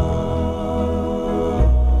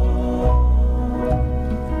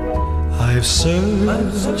 I've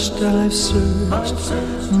searched and I've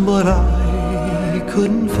searched, but I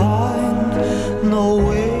couldn't find no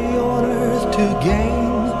way on earth to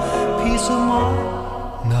gain peace of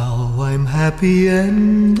mind. Now I'm happy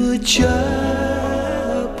in the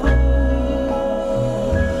chapel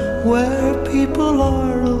where people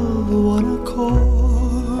are of one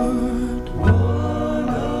accord.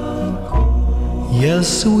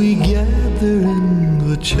 Yes, we gather in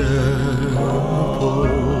the chapel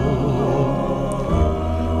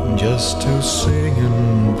just to sing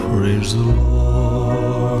and praise the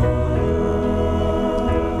Lord.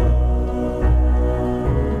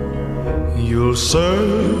 You'll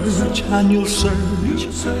search and you'll search,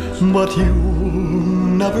 but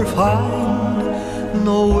you'll never find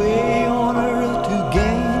no way on earth to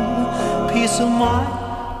gain peace of mind.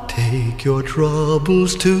 Take your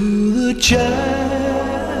troubles to the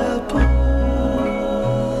chapel.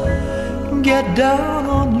 Get down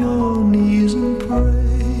on your knees and pray.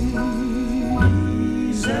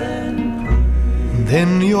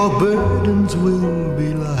 Then your burdens will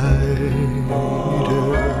be lighter,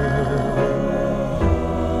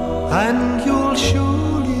 and you'll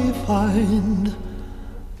surely find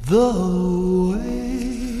the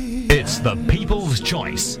way. It's the people's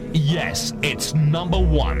choice. Yes, it's number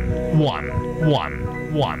 1.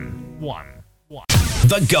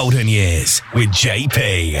 The Golden Years with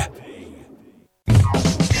JP.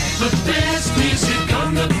 The best music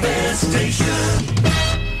on the best station.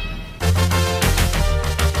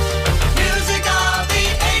 Music of the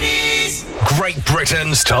 80s. Great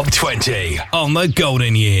Britain's Top 20 on the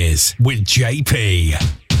Golden Years with JP.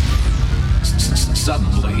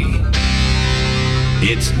 Suddenly,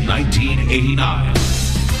 it's 1989.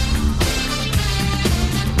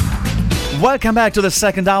 Welcome back to the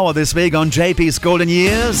second hour this week on JP's Golden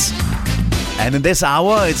Years. And in this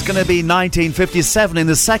hour, it's going to be 1957 in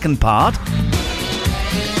the second part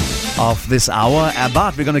of this hour.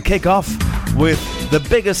 But we're going to kick off with the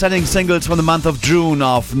biggest selling singles from the month of June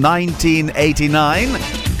of 1989.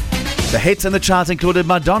 The hits in the charts included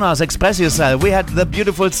Madonna's Express Yourself. We had The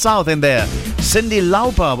Beautiful South in there. Cyndi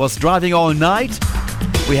Lauper was Driving All Night.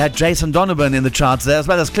 We had Jason Donovan in the charts there, as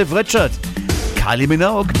well as Cliff Richard, Kylie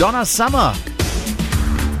Minogue, Donna Summer,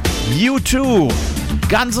 U2,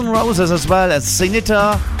 Guns N' Roses, as well as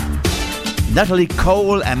Sinita, Natalie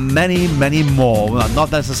Cole, and many, many more. Well,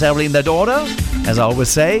 not necessarily in that order, as I always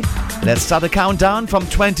say. Let's start the countdown from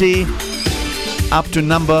 20 up to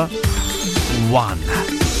number 1.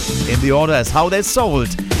 In the order as how they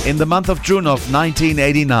sold in the month of June of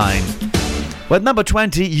 1989. With number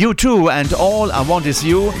 20, U2 and All I Want Is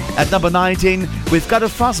You. At number 19, we've got a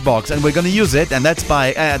Fuzzbox and we're going to use it, and that's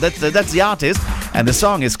by that's the artist, and the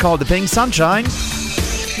song is called The Pink Sunshine.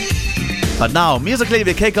 But now, musically,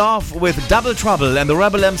 we kick off with Double Trouble and the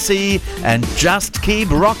Rebel MC and Just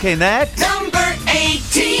Keep Rockin' at number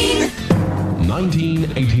 18.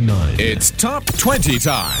 1989. It's Top 20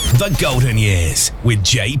 time. The Golden Years with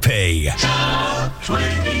JP. Top 20.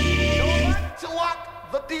 To what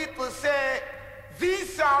the people say,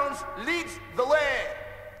 these songs leads the way.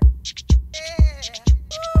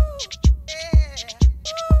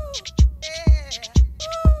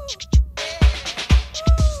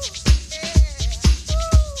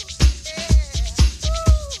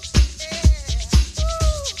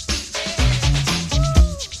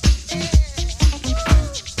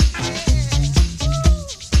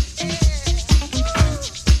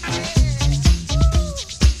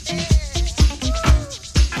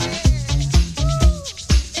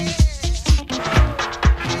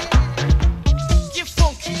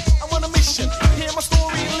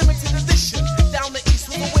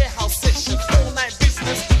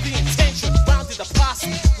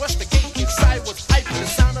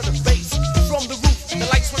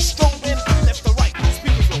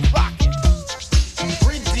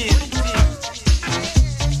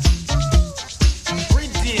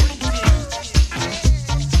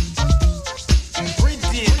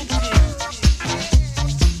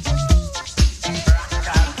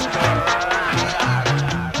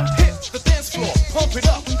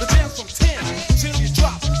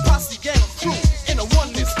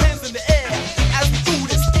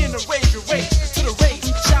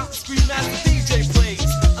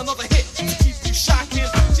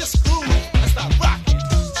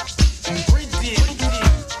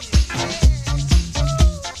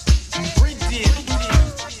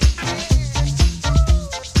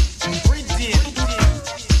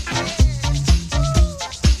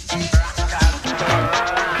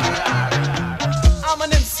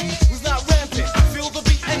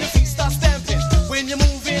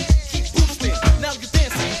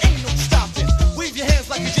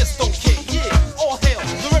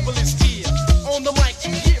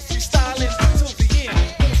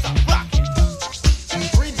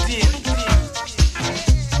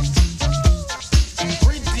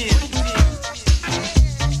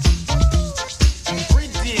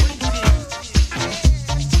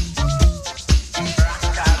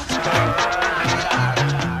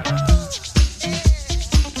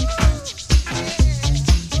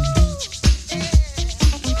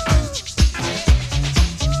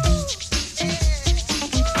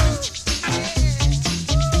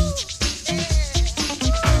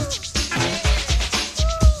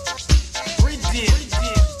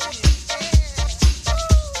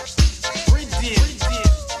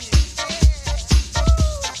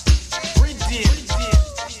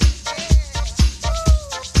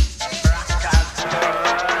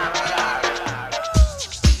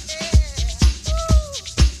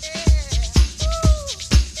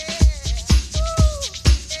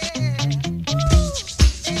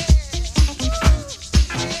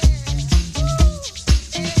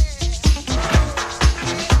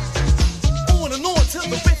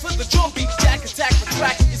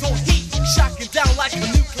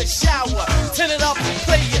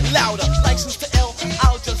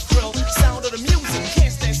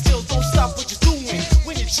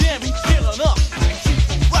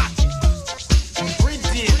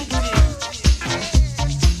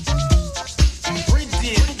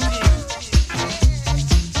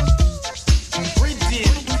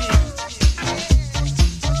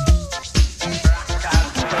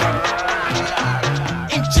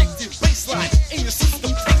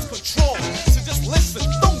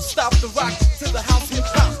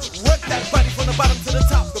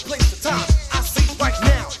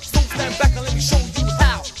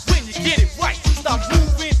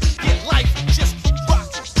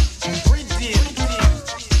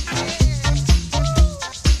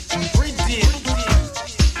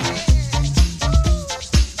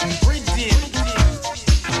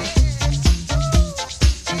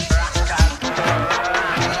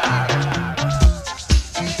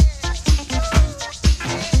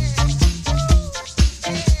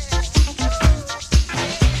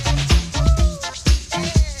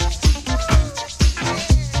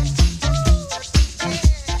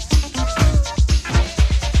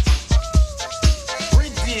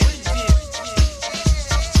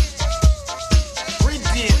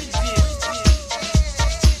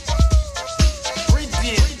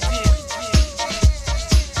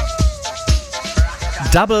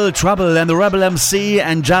 Double Trouble and the Rebel MC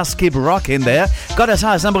and Just Keep Rockin' there. Got as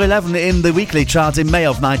high as number 11 in the weekly charts in May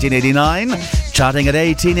of 1989. Charting at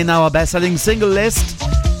 18 in our best-selling single list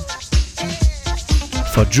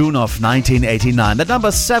for June of 1989. At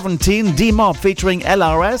number 17, D-Mob featuring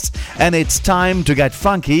LRS, and It's Time to Get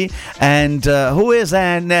Funky. And who is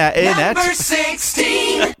in it? Number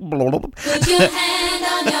 16. Put your hand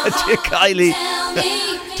on your heart, Kylie.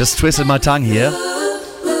 Just twisted my tongue here.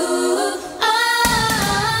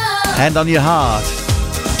 Hand on your heart.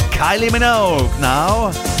 Kylie Minogue now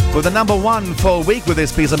with the number 1 for a week with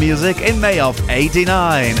this piece of music in May of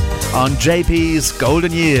 89 on JP's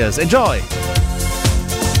Golden Years. Enjoy.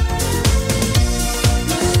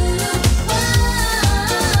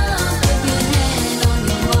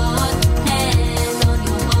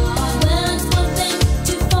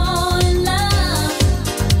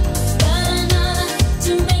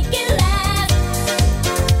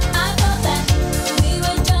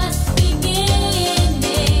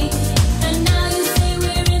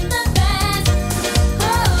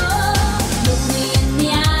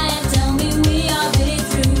 Tell me we are really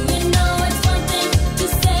through. You know it's one thing to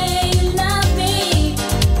say you love me,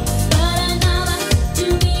 but another to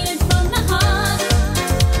mean it from the heart.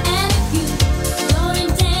 And if you don't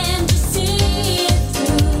intend to see it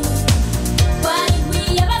through, why did we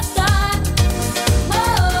ever start? Oh,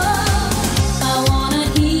 I wanna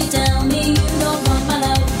hear you tell me you don't want my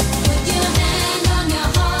love. Put your hand on your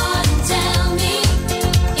heart and tell me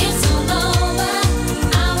it's all over.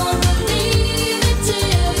 I won't believe it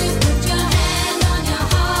till you put your hand on your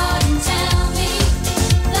heart and tell me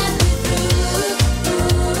that we're through.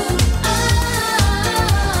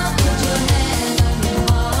 Put your hand on your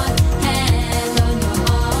heart, hand on your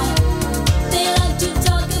heart. They like to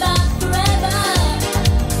talk about forever,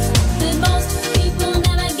 but most people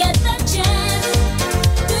never get that chance.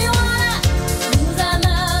 Do you wanna lose our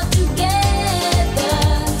love together?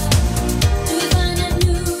 Do we find a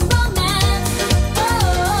new romance?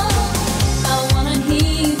 Oh, I wanna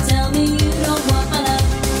hear you tell me you don't want my love.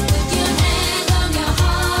 Put your hand on your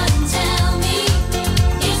heart and tell me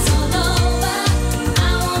it's all over. I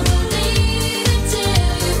won't believe it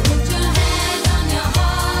till you put your hand on your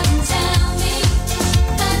heart and tell me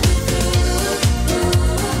that we're through.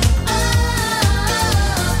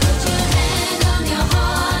 Put your hand on your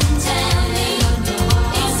heart and tell me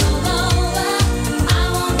it's all over. I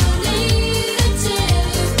won't believe it till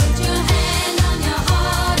you put your hand on your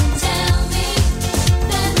heart and tell me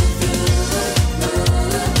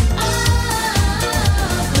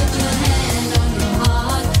that we're through. Put your hand on your heart, hand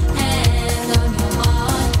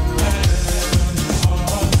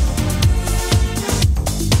on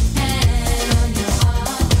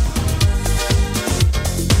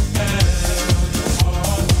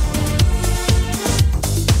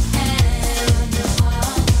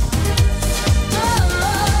your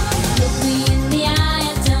heart. Look me in the eye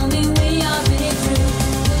and tell me we are really through.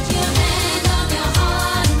 Put your hand on your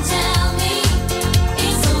heart and tell me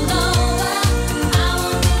it's all over. I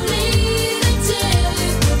won't believe it till you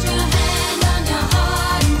put your hand on your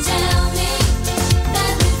heart and tell me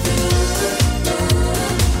that we're through.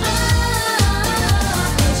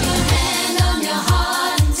 Put your hand on your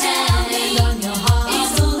heart and tell me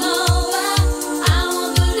it's all over. I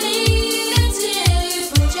won't believe it till you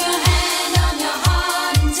put your hand on your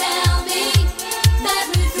heart and tell me that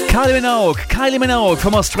we're through. Kylie Minogue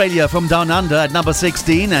from Australia, from Down Under at number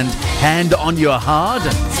 16 and Hand on Your Heart.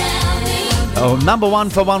 Oh, number 1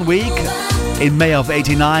 for 1 week in May of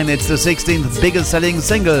 89. It's the 16th biggest selling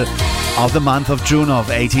single of the month of June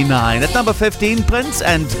of 89. At number 15, Prince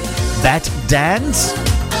and That Dance.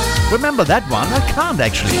 Remember that one? I can't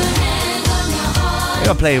actually.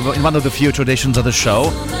 I'll play in one of the few traditions of the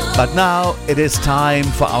show. But now it is time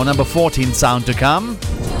for our number 14 sound to come.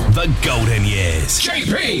 The Golden Years.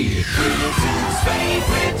 JP!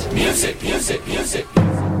 Favorite music, music, music.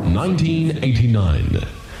 1989.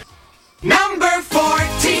 Number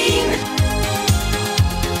 14.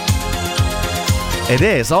 It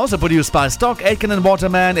is also produced by Stock Aitken and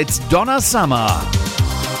Waterman. It's Donna Summer.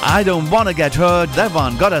 I Don't Wanna Get Hurt. That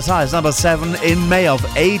one got as high as number 7 in May of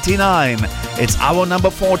 89. It's our number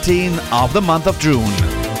 14 of the month of June.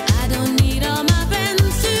 I don't need all my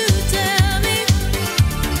friends to tell me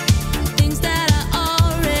things that I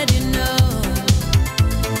already know.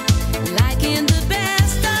 Like in the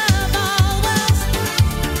best of all worlds,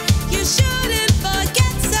 you shouldn't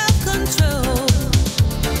forget self-control.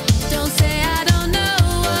 Don't say I don't know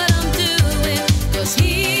what I'm doing, 'cause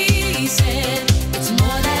he said it's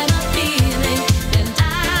more than a feeling, and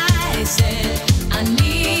I said I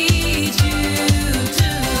need you to.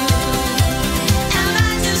 And I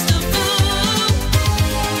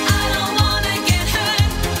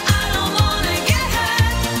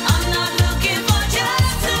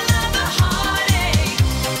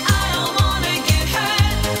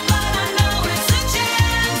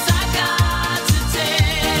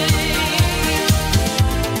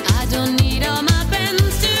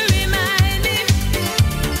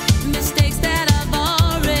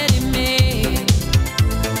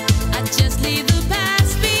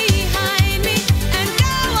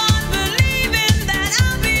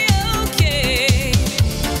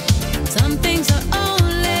Some things are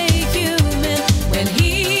only human. When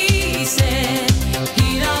he said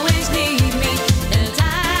he'd always need me, and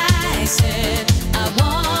I said I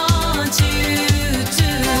want you to.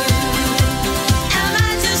 Am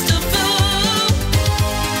I just a fool?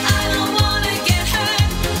 I don't wanna get hurt.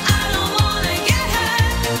 I don't wanna get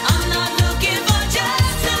hurt. I'm not looking for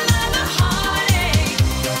just another heartache.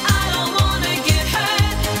 I don't wanna get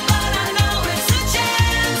hurt, but I know it's a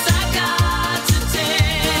chance I got to take.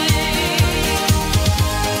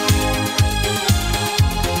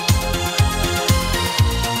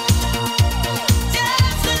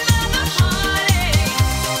 Just another heartache.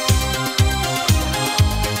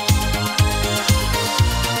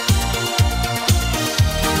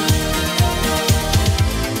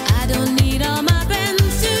 I don't need all my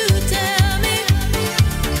friends to tell me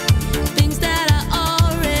things that I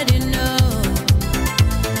already know.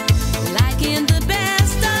 Like in the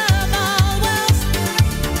best of all worlds,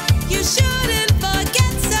 you shouldn't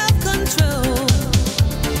forget self-control.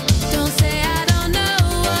 Don't say I don't know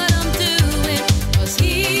what I'm doing, 'cause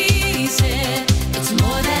he said it's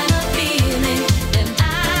more than a feeling. Then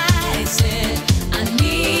I said I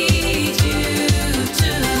need you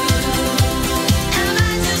to. Am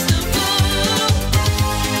I just a fool?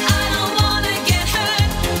 I don't wanna get hurt.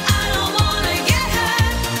 I don't wanna get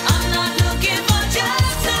hurt. I'm not looking for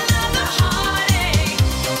just another heartache.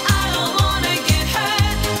 I don't wanna get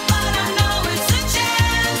hurt, but I know it's a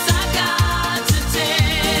chance I got to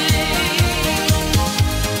take.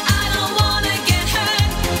 I don't wanna get hurt.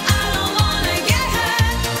 I don't wanna get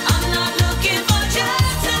hurt. I'm not looking for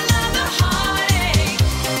just another heartache.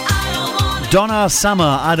 I don't wanna Donna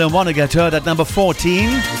Summer, I Don't Wanna Get Hurt at number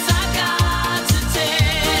 14.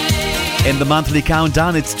 In the monthly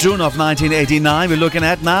countdown, it's June of 1989 we're looking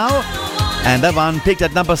at now. And that one peaked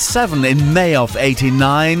at number 7 in May of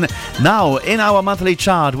 89. Now, in our monthly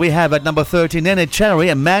chart, we have at number 13 Nene Cherry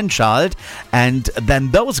and Man-Child. And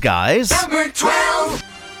then those guys. Number 12.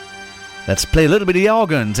 Let's play a little bit of the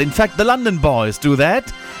organs. In fact, the London Boys do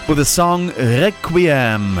that with the song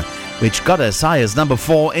Requiem, which got as high as number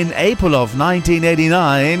 4 in April of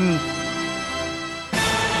 1989.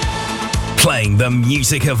 Playing the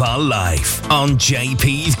music of our life on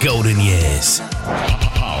JP's Golden Years.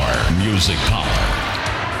 Power, music power.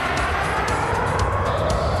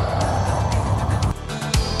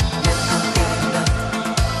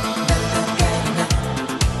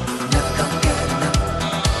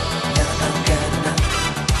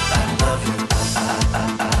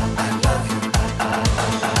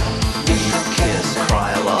 Kiss,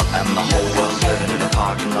 cry a lot, and the whole world's living in a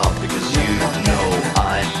parking lot because you know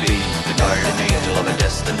I'd be the guardian angel of a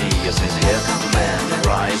destiny. As his hip man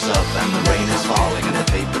rise up and the rain is falling in the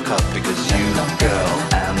paper cup because you, girl,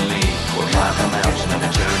 and me will climb a mountain of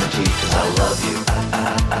eternity because I love you.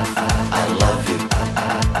 I love you.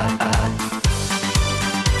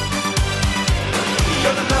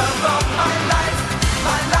 You're the love of my life,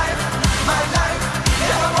 my life, my life.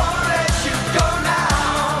 Yeah, I won't let you go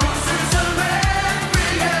now. This is a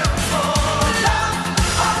requiem for love.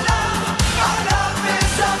 Our love, our love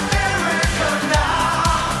is a miracle now.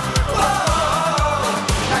 Whoa,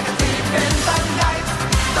 like a thief in the night,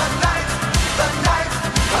 the night, the night.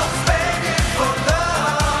 I'm begging for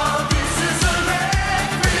love. This is a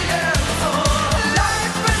requiem for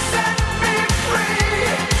life has set me free.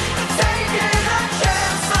 Taking a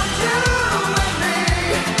chance on you and me.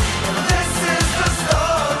 This is the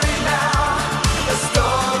story now, the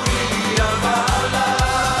story of our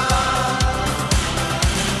love.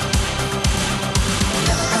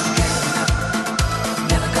 Never gonna get enough.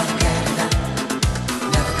 Never gonna get enough.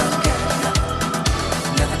 Never gonna get enough.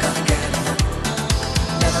 Never gonna get enough.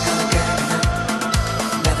 Never gonna get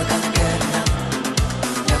enough. Never gonna get enough.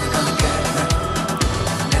 Never gonna get enough.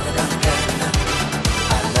 Never gonna get enough.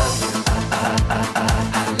 I love you.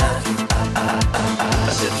 I love you.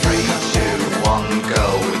 I said 3, 2, 1, go.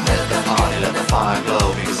 We hit the party, let the fire glow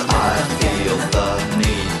because I feel the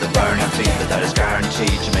need, the burning fever that is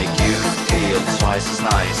guaranteed to make you feel twice as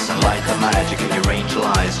nice and like the magic in your angel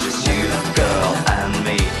eyes. Just you, girl, and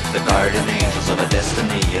me, the guardian angels of a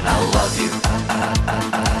destiny, and I love you.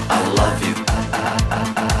 I love you.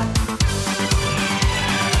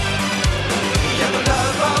 You're the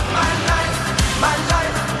love of my life, my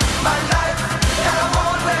life, my life. Yeah, I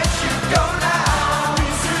won't let you go now.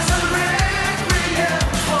 This is a requiem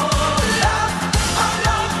for love. Our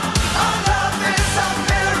love, our love is a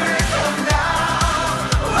miracle now.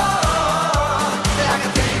 Whoa, like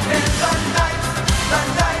a thief in the night, the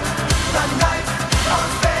night, the night. I'm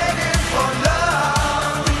begging for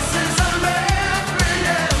love. This is a miracle.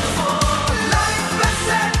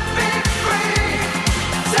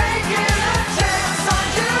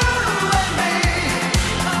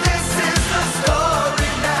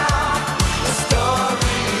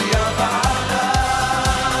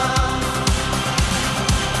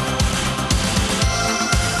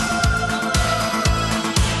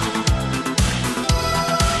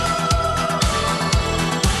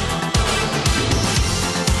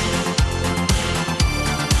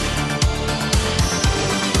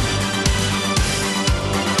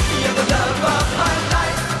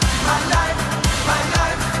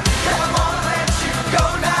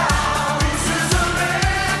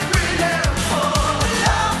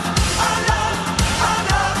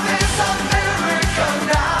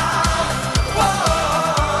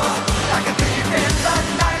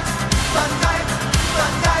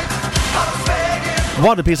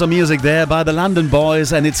 What a piece of music there by the London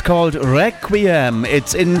Boys, and it's called Requiem.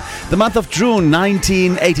 It's in the month of June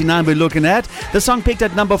 1989 we're looking at. The song peaked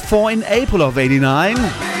at number 4 in April of 89.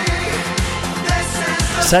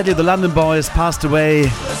 Sadly, the London Boys passed away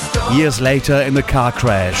years later in the car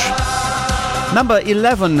crash. Number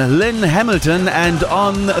 11, Lynn Hamilton and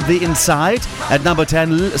On the Inside. At number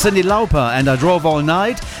 10, Cyndi Lauper and I Drove All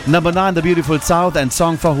Night. Number 9, The Beautiful South and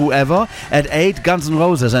Song for Whoever. At 8, Guns N'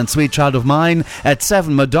 Roses and Sweet Child of Mine. At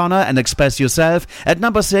 7, Madonna and Express Yourself. At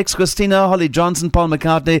number 6, Christina, Holly Johnson, Paul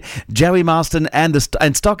McCartney, Jerry Marston and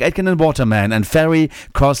Stock Aitken and Waterman and Ferry,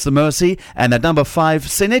 Cross the Mersey. And at number 5,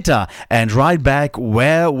 Sinita and Right Back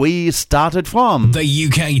Where We Started From. The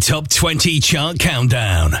UK Top 20 Chart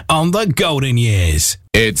Countdown on the Golden Years.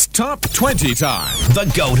 It's Top 20 time.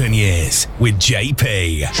 The Golden Years with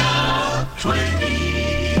JP. Top 20.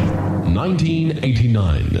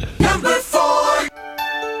 1989. Number 4.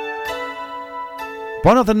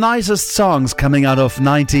 One of the nicest songs coming out of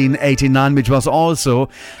 1989, which was also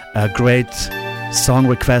a great song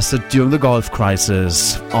requested during the Gulf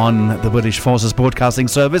crisis on the British Forces Broadcasting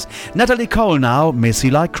Service. Natalie Cole now, Miss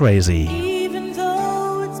You Like Crazy. Even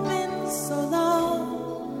though it's been so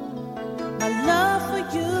long, my love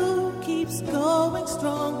for you keeps going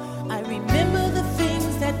strong. I remember the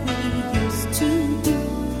things that we used to do.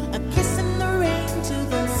 A kiss in the rain to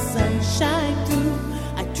the sunshine through.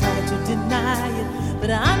 I try to deny it, but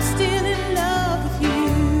I'm still in love with you.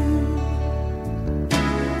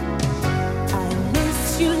 I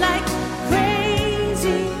miss you like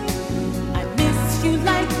crazy. I miss you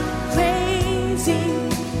like crazy.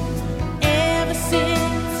 Ever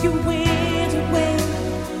since you went away,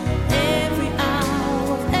 every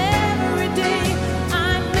hour of every day,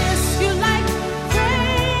 I miss you like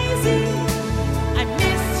crazy. I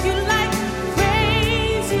miss you like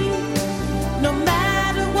crazy. No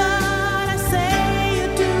matter what I say or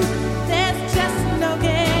do, there's just no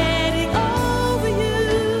getting over you.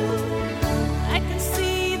 I can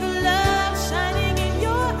see the love shining in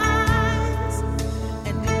your eyes,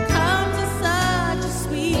 and it comes as such a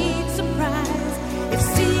sweet surprise. If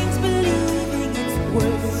seeing's believing, it's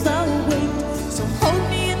worth the wait. So hold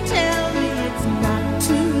me and tell me it's not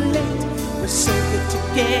too late. We're so good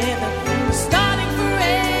together, we're starting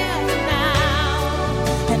forever now.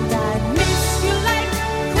 And I miss you like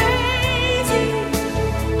crazy.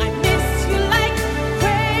 I miss you like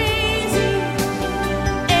crazy.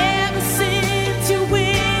 Ever since you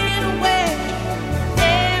went away,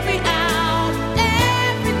 every hour,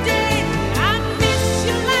 every day, I miss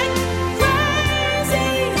you like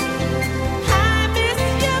crazy. I miss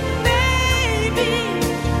you, baby.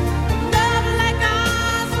 Love like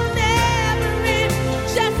ours will never end.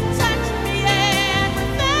 Just touch me and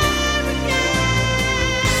we're there again.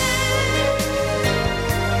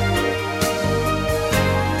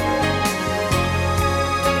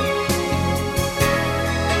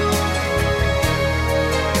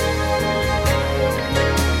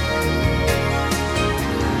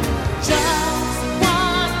 Just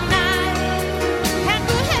one night, and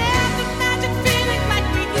we'll have the magic feeling like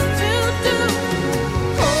we used to do.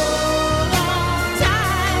 Hold on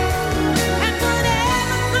tight, and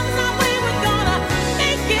whatever comes our way, we're gonna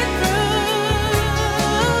make it through.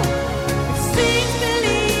 Seems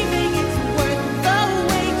believing, it's worth the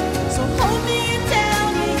wait. So hold me and tell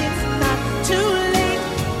me it's not too late.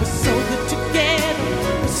 We're so good together,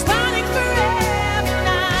 we're starting forever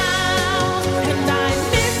now. And I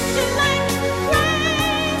miss you like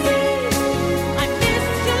crazy. I miss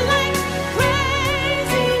you like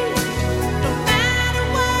crazy. No matter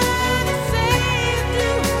what I say or do,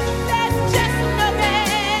 there's just no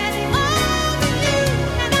getting over you.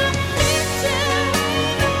 And I miss you,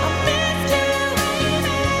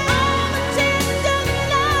 all the tender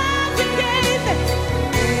love you gave me.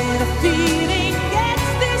 When a feeling gets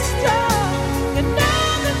this strong, you know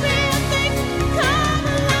the real thing come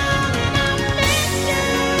along, and I miss you.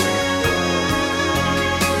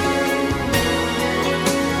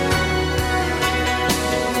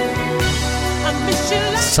 I miss you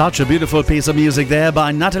like Such a beautiful piece of music there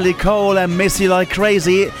by Natalie Cole and Miss You Like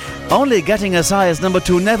Crazy. Only getting as high as number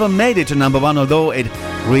 2, never made it to number 1, although it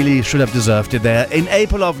really should have deserved it there. In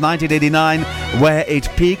April of 1989, where it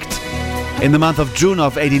peaked in the month of June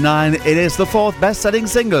of 89, it is the 4th best-selling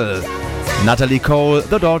single. Natalie Cole,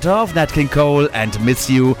 the daughter of Nat King Cole, and Miss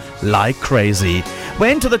You Like Crazy. We're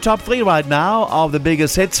into the top 3 right now of the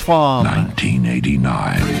biggest hits from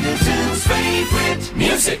 1989. Britain's favorite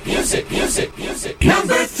music.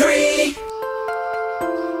 Number 3.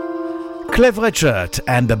 Cliff Richard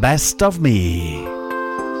and The Best of Me.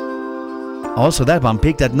 Also that one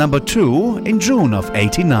peaked at number 2 in June of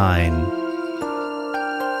 89.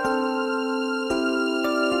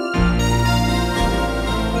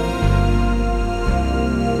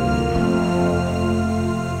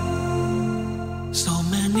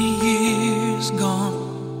 years gone,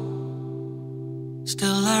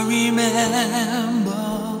 still I remember.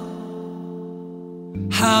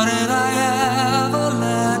 How did I ever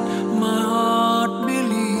let my heart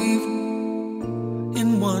believe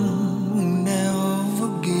in one who never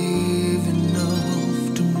gave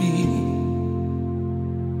enough to me?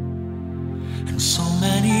 And so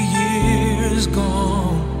many years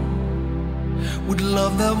gone with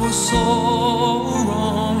love that was so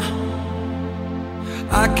wrong.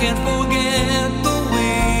 I can't forget the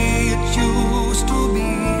way it used to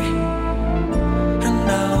be. And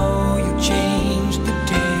now you changed the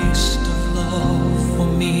taste of love for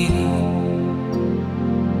me.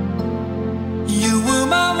 You were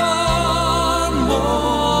my one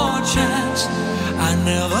more chance. I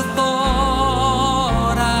never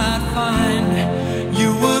thought I'd find. You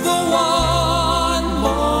were the one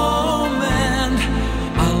moment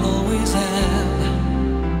I'll always have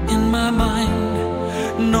in my mind.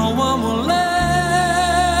 No one will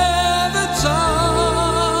ever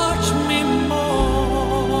touch me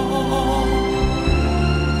more.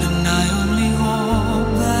 And I only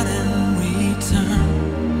hope that in return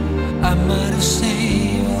I might have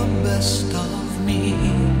saved the best of me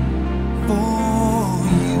for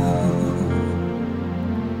you.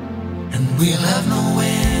 And we'll have no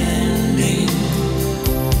ending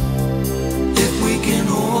if we can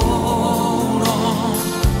hold on.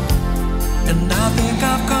 And I think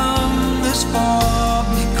I've come this far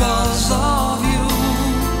because of you.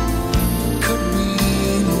 Could be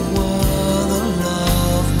no other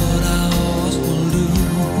love but ours will do.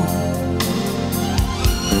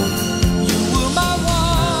 You were my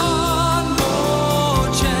one more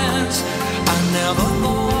chance. I never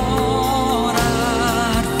thought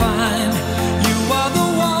I'd find. You are the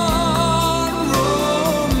one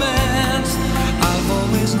romance I've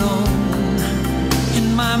always known in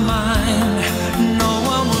my mind. No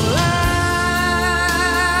one will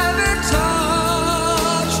ever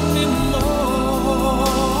touch me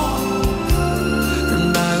more.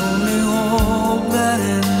 And I only hope that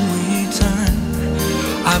in return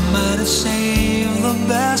I might have saved the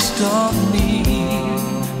best of me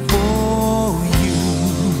for you.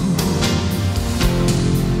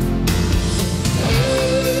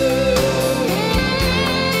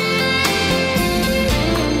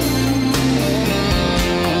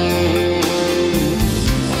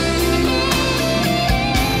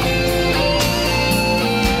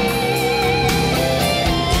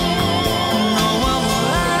 No one will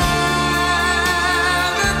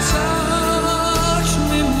ever touch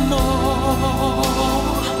me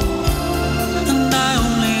more. And I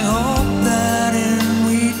only hope that in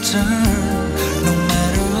return, no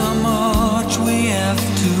matter how much we have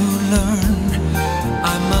to learn,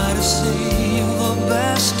 I might have saved the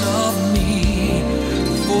best of me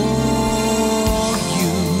for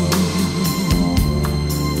you.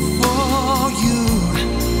 For you,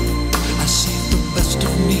 I saved the best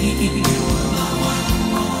of me. You were my one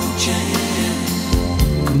more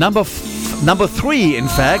chance. Number 3, in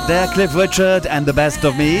fact, there, Cliff Richard and The Best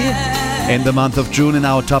of Me. In the month of June, in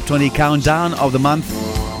our top 20 countdown of the month,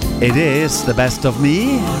 it is The Best of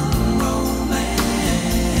Me.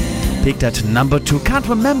 Peaked at number 2. Can't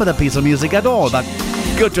remember the piece of music at all, but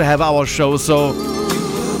good to have our show, so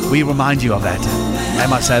we remind you of that. And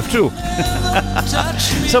myself too.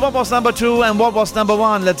 So what was number 2 and what was number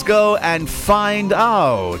 1? Let's go and find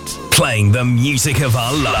out. Playing the music of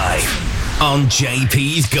our life on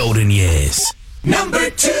JP's Golden Years. Number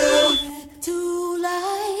 2. Back to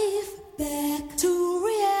life, back to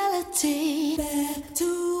reality, back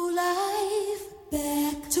to life,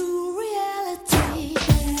 back to reality,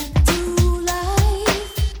 back to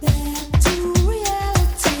life, back to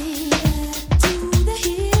reality, back to the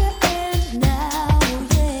here and now,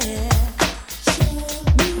 yeah. Show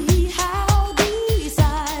me how to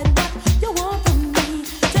decide what you want from me.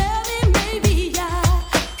 Tell me maybe I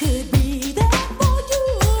could be there for you.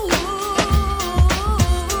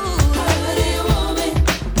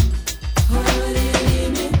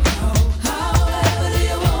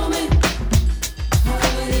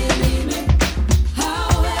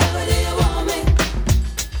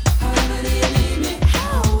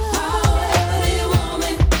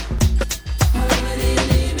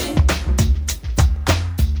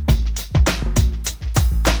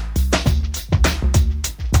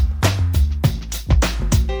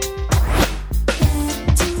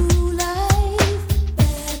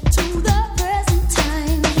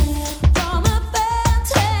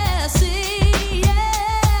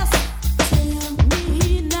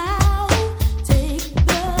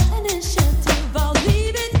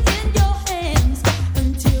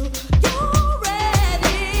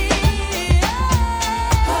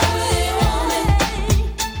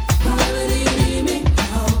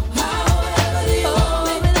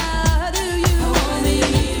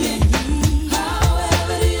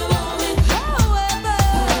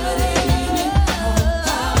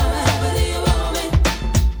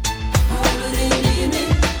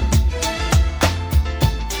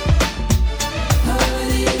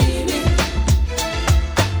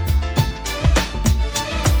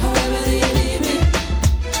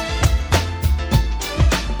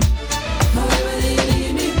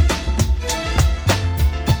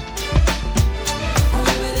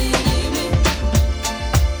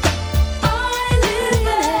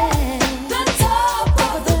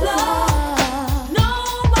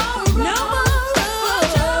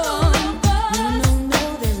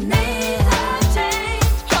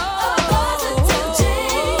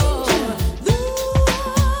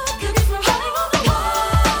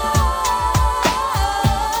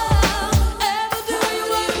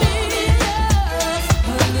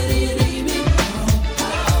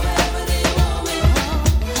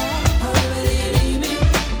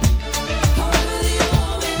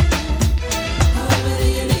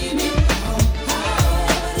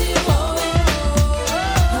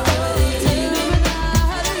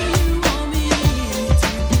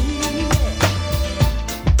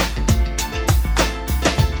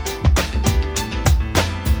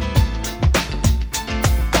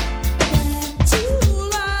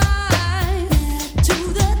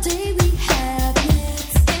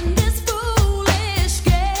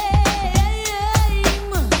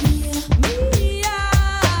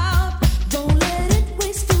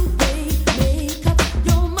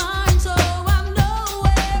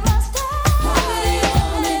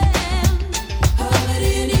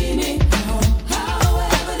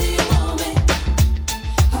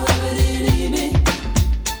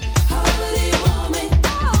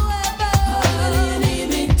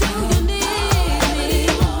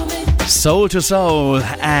 Soul to Soul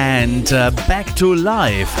and Back to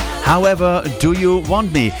Life. However Do You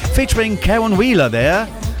Want Me? Featuring Karen Wheeler there.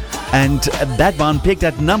 And that one peaked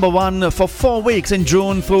at number 1 for 4 weeks in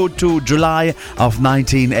June through to July of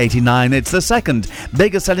 1989. It's the second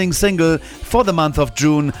biggest selling single for the month of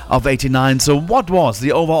June of 89. So what was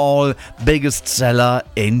the overall biggest seller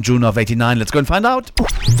in June of 89? Let's go and find out.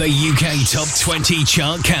 The UK Top 20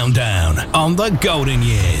 Chart Countdown on the Golden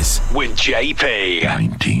Years with JP.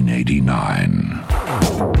 1989.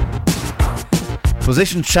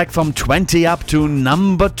 Position check from 20 up to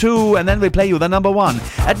number 2, and then we play you the number 1.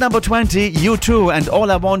 At number 20, U2 and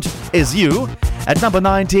All I Want Is You. At number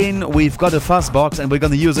 19, we've got a fuzz box and we're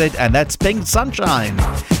gonna use it, and that's Pink Sunshine.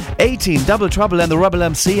 18, Double Trouble and the Rebel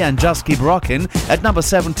MC and Just Keep Rockin'. At number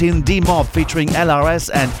 17, D-Mob featuring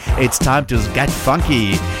LRS and It's Time to Get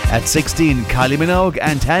Funky. At 16, Kylie Minogue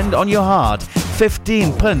and Hand on Your Heart.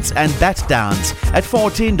 15, Prince and That Dance. At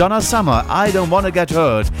 14, Donna Summer, I Don't Wanna Get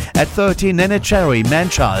Hurt. At 13, Nene Cherry,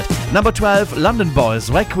 Manchild. Number 12, London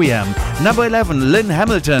Boys, Requiem. Number 11, Lynn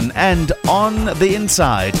Hamilton and On the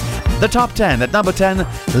Inside. The top 10. At number 10,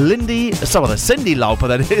 Cyndi Lauper,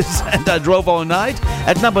 that is, and I Drove All Night.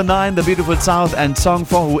 At number 9, The Beautiful South and Song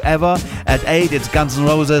for Whoever. At 8, it's Guns N'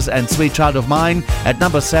 Roses and Sweet Child of Mine. At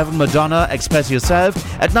number 7, Madonna, Express Yourself.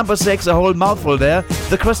 At number 6, a whole mouthful there,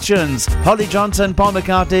 The Christians, Holly Johnson, Paul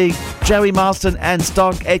McCartney, Jerry Marston and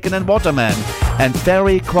Stock Aitken and Waterman. And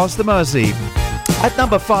Ferry, Cross the Mersey. At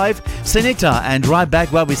number 5, Sinita and Right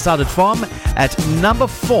Back Where We Started From. At number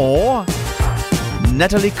 4,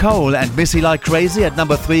 Natalie Cole and Missy Like Crazy. At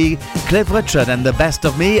number 3, Cliff Richard and The Best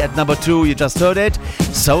of Me. At number 2, you just heard it,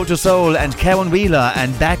 Soul to Soul and Karen Wheeler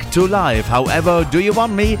and Back to Life, However Do You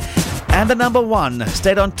Want Me? And the number 1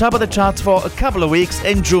 stayed on top of the charts for a couple of weeks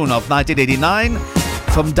in June of 1989.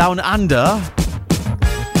 From Down Under,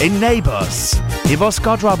 in Neighbours, he was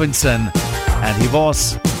Scott Robinson, and he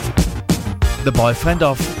was the boyfriend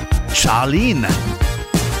of Charlene.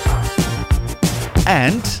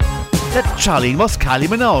 And that Charlene was Kylie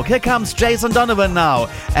Minogue. Here comes Jason Donovan now,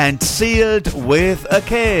 and Sealed with a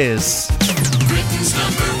Kiss. Britain's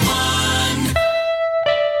number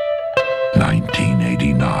 1.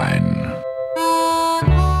 1989.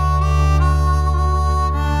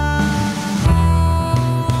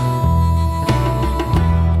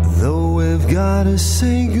 Though we've gotta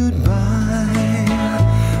say goodbye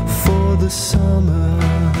for the summer,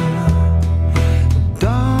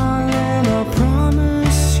 darling, I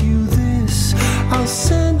promise you this, I'll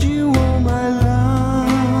send you all my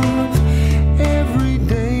love every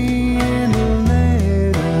day in a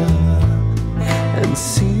letter and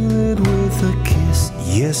seal it with a kiss.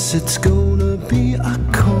 Yes, it's gonna be a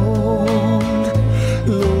cold,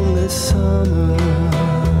 lonely summer,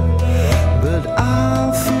 but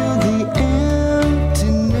I'll feel the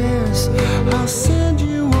emptiness. I'll send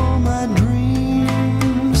you all my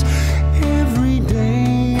dreams every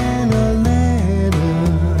day in a letter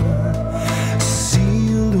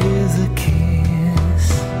sealed with a kiss.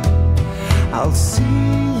 I'll see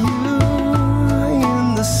you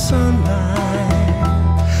in the sunlight,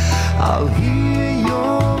 I'll hear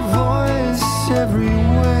your voice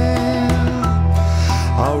everywhere,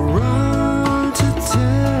 I'll run to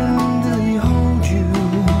tenderly hold you,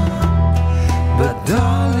 but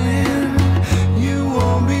darling, you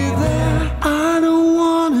won't be there. I don't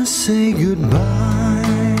wanna say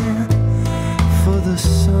goodbye for the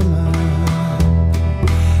summer,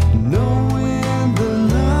 knowing the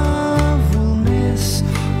love we'll miss.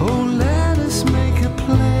 Oh, let us make a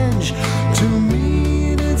pledge to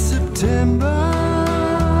meet in September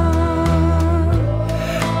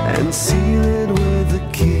and seal it with a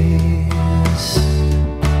kiss.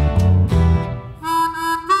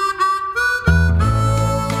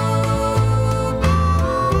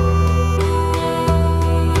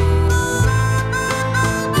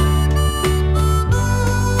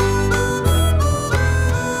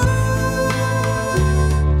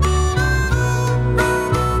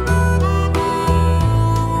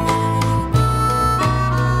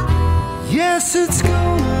 Yes, it's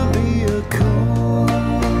gonna be a cold,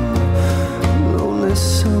 lonely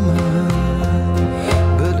summer,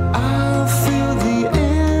 but I'll feel the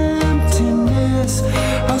emptiness.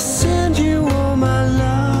 I'll send you all my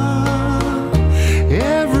love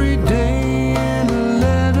every day in a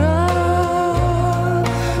letter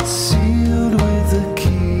sealed with a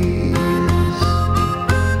kiss,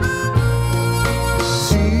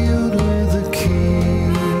 sealed with a kiss,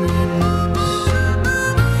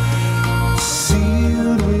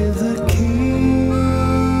 sealed with a kiss.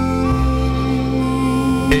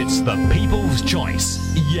 It's the people's choice.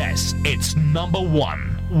 Yes, it's number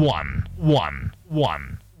 1. 1, 1,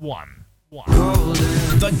 1, 1.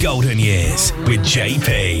 The Golden Years with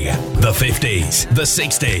JP. The 50s, the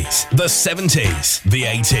 60s, the 70s, the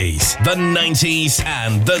 80s, the 90s,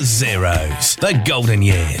 and the zeros. The Golden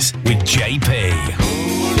Years with JP.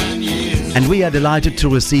 And we are delighted to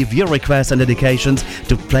receive your requests and dedications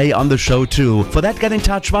to play on the show too. For that, get in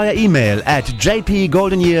touch via email at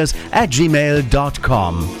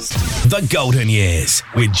jpgoldenyears@gmail.com. The Golden Years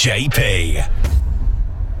with JP.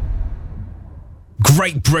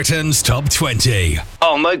 Great Britain's Top 20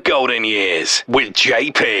 on The Golden Years with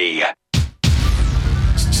JP.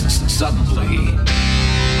 Suddenly,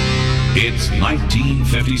 it's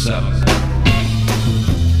 1957.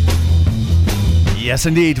 Yes,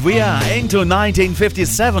 indeed. We are into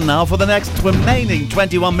 1957 now for the next remaining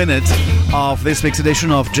 21 minutes of this week's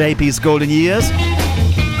edition of JP's Golden Years.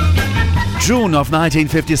 June of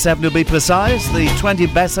 1957 to be precise. The 20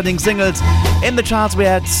 best-selling singles in the charts. We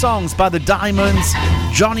had songs by the Diamonds,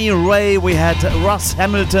 Johnny Ray, we had Russ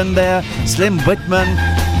Hamilton there, Slim Whitman,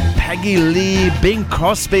 Peggy Lee, Bing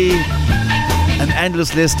Crosby, an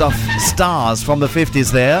endless list of stars from the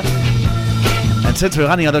 50s there. And since we're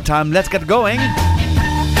running out of time, let's get going.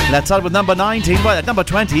 Let's start with number 19. Well, at number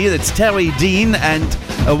 20, it's Terry Dean and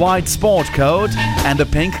A White Sport Coat and a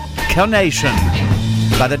Pink Carnation.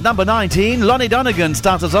 But at number 19, Lonnie Donegan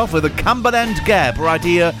starts us off with a Cumberland Gap right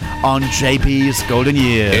here on JP's Golden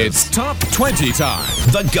Years. It's Top 20 time.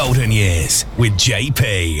 The Golden Years with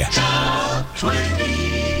JP. Top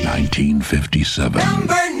 20. 1957.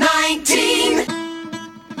 Number 19.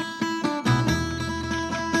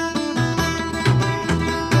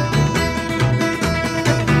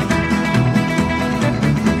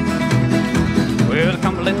 Well,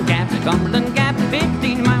 Cumberland Gap,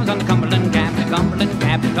 15 miles on the Cumberland Gap, Cumberland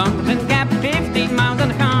Gap, 15 miles on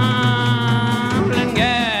the Cumberland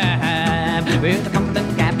Gap. Well, the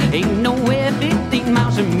Cumberland Gap ain't nowhere 15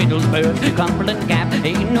 miles from Middlesbrough. Cumberland Gap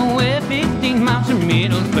ain't nowhere 15 miles from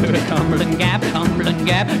Middlesbrough. Cumberland Gap,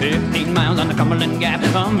 15 miles on the Cumberland Gap,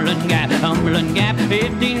 Cumberland Gap,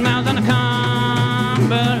 15 miles on the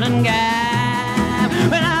Cumberland Gap.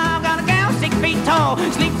 Well, I've got a gal 6 feet tall,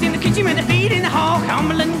 sleeps in the kitchen with her feet in the hall.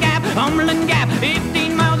 Cumberland Gap,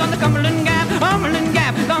 15 miles on the Cumberland Gap, Cumberland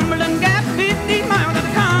Gap, 15 miles on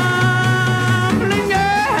the Cumberland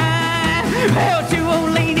Gap. Well, 2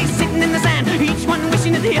 old ladies sitting in the sand, each one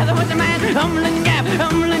wishing that the other was a man. Cumberland Gap,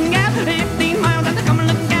 15 miles on the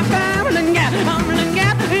Cumberland Gap, Cumberland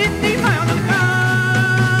Gap, 15 miles on the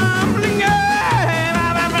Cumberland Gap.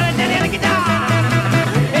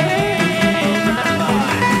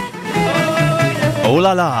 Oh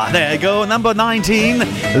la la, there you go, number 19,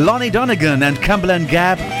 Lonnie Donegan and Cumberland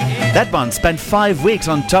Gap. That one spent 5 weeks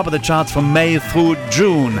on top of the charts from May through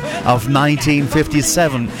June of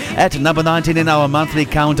 1957. At number 19 in our monthly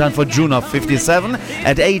countdown for June of 57.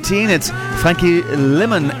 At 18, it's Frankie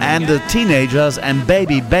Limon and the Teenagers and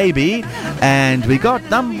Baby Baby. And we got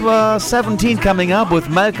number 17 coming up with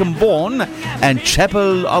Malcolm Vaughan and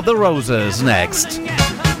Chapel of the Roses next.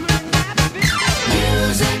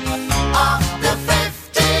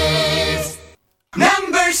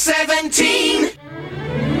 Number 17.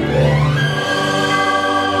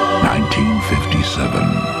 1957.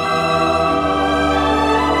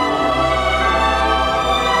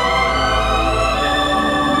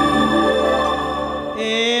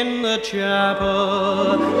 In the chapel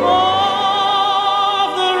of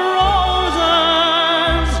the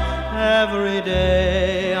roses, every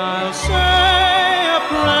day I'll say a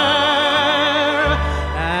prayer,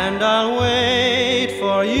 and I'll wait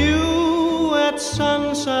for you at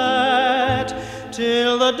sunset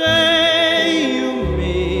till the day you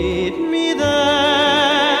meet me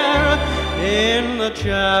there in the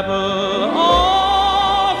chapel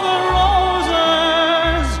of the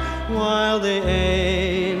roses, while the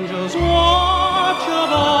angels watch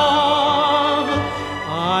above.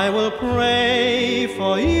 I will pray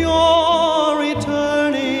for your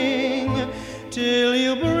returning till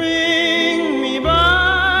you bring me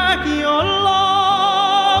back your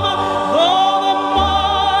love. Though the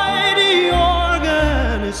mighty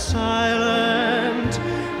organ is silent,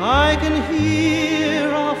 I can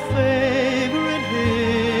hear our favorite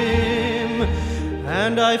hymn,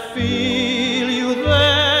 and I feel you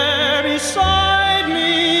there beside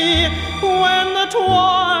me when the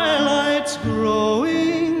twilight's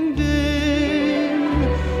growing dim.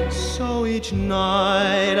 So each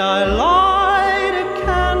night I light a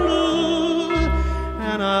candle,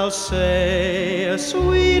 and I'll say a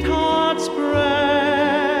sweetheart's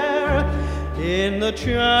prayer in the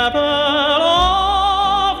chapel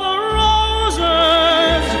of the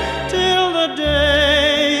roses till the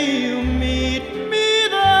day you meet me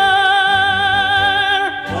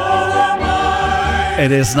there. Oh, the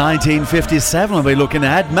It is 1957 we're looking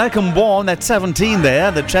at. Malcolm Vaughan at 17 there.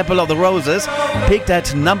 The Chapel of the Roses peaked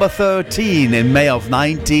at number 13 in May of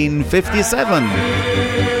 1957.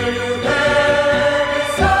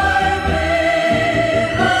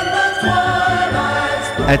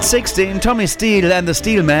 At 16, Tommy Steele and the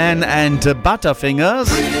Steelman and Butterfingers.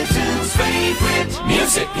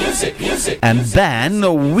 Music. And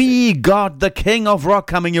then we got the King of Rock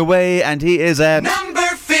coming your way, and he is at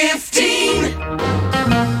Number 15.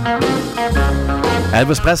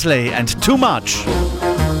 Elvis Presley and Too Much. Well,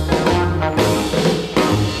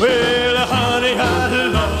 honey, I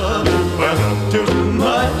love you too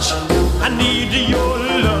much. I need your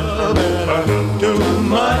love too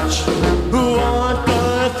much. Want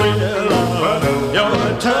the thrill of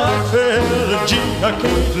your tough energy. I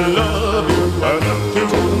can't love you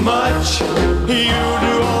too much. You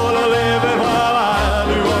do all the living while I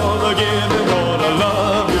do all the giving. Gonna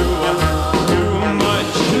love you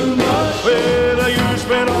too much. Well, you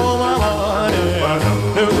spend all my money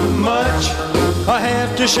too much. I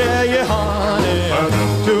have to share your honey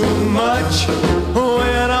too much.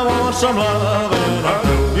 When I want some loving,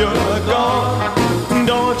 you're gone.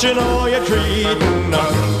 Don't you know you're treating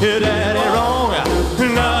your daddy wrong?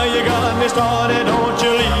 Now you got me started. Don't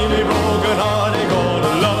you leave me broken hearted.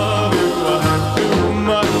 Gonna love you too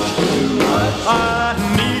much. I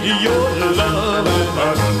need your loving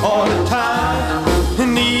all the time.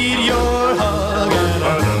 Need your hugging,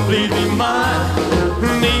 please be mine.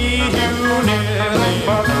 Need you near me,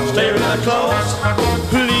 stay real close.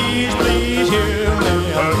 Please, please hear me.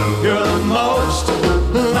 You're the most.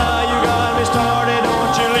 Now you got me started.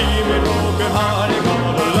 Don't you leave me broken hearted.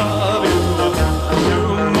 Gonna love you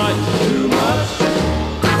too much.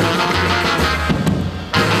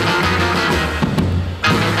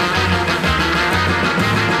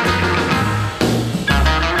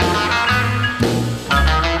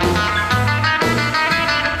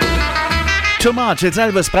 Too Much. It's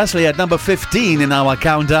Elvis Presley at number 15 in our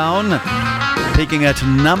countdown. Peaking at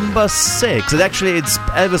number 6. It's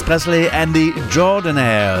Elvis Presley and the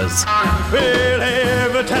Jordanaires.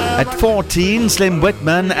 At 14, Slim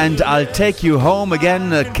Whitman and I'll Take You Home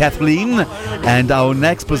Again, Kathleen. And our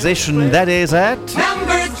next position, that is at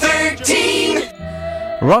Number 13.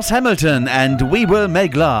 Ross Hamilton and We Will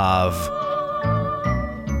Make Love.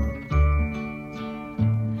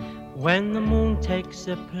 When the moon takes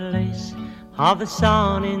the place of the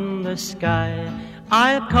sun in the sky,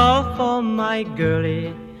 I'll call for my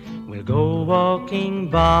girlie. We'll go walking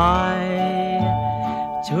by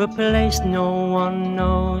to a place no one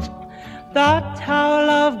knows. That's how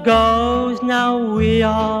love goes. Now we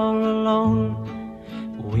are alone.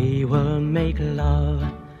 We will make love.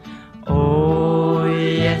 Oh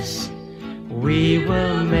yes, we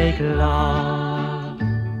will make love.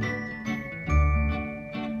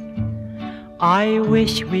 I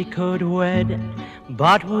wish we could wed,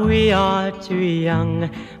 but we are too young.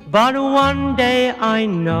 But one day I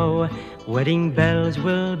know wedding bells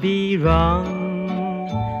will be rung.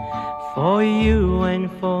 For you and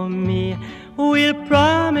for me, we'll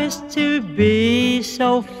promise to be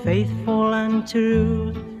so faithful and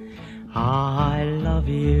true. I love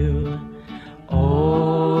you,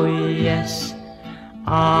 oh yes,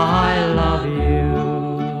 I love you.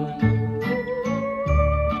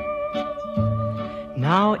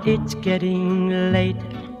 Now it's getting late,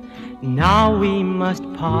 now we must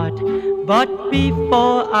part. But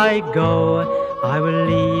before I go, I will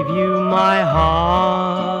leave you my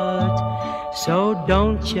heart. So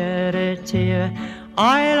don't shed a tear,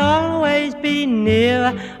 I'll always be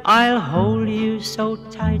near. I'll hold you so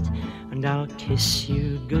tight and I'll kiss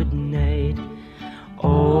you goodnight.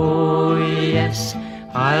 Oh yes,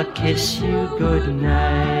 I'll kiss you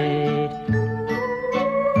goodnight.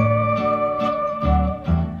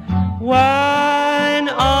 When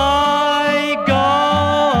I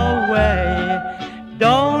go away,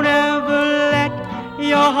 don't ever let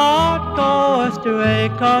your heart go astray,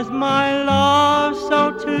 'cause my love's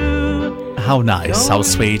so true. How nice, how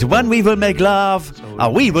sweet. When we will make love,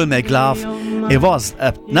 we will make love. It was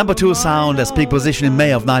a number 2 sound as peak position in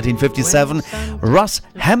May of 1957. Ross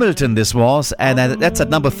Hamilton this was, and that's at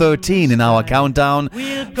number 13 in our countdown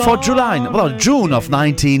for June of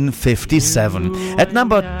 1957. At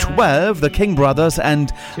number 12, the King Brothers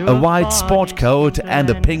and A White Sport Coat and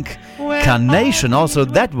a Pink Carnation. Also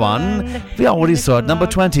that one we already saw at number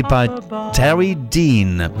 20 by Terry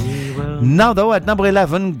Dean. Now though at number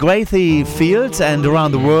 11, Gracie Fields and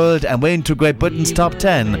Around the World, and way into Great Britain's top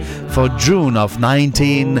 10 for June of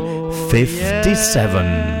 1957.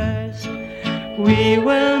 Yes, we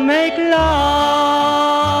will make love.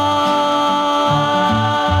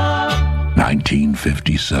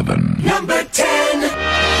 1957. Number 10.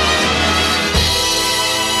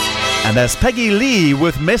 And there's Peggy Lee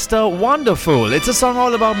with Mr. Wonderful. It's a song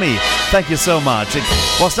all about me. Thank you so much. It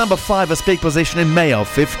was number 5, a peak position in May of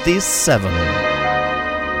 57.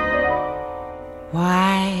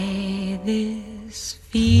 Why this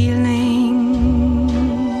feeling?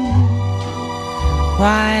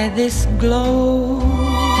 Why this glow?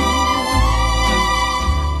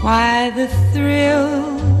 Why the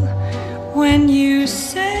thrill when you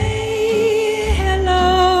say hello?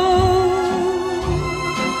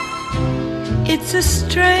 It's a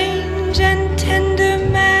strange and tender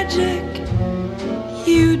magic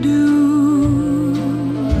you do,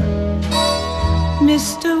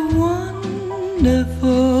 Mr.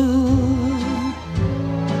 Wonderful.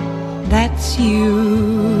 That's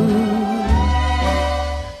you.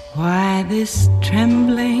 Why this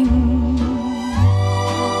trembling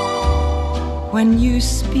when you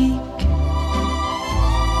speak?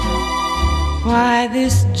 Why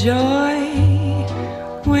this joy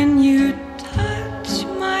when you touch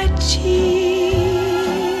my cheek?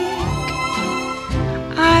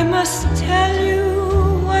 I must tell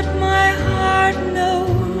you what my heart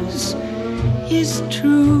knows is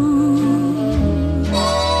true,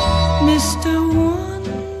 Mr.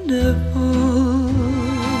 Wonderful.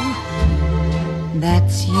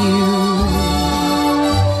 That's you.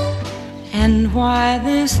 And why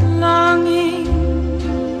this longing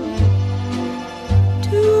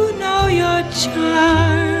to know your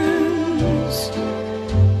charms,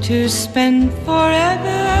 to spend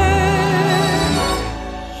forever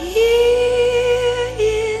here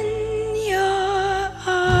in your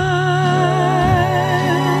arms.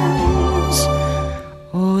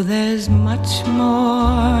 Oh, there's much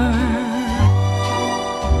more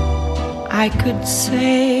I could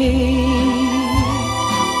say,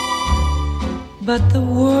 but the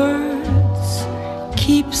words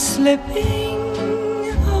keep slipping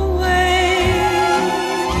away,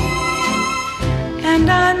 and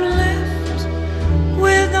I'm left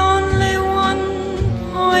with only one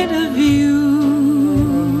point of view,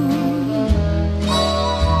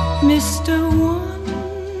 Mr.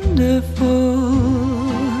 Wonderful.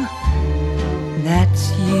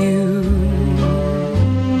 That's you.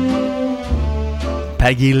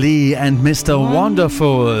 Peggy Lee and Mr.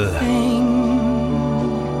 Wonderful.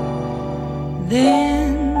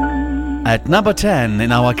 Then at number 10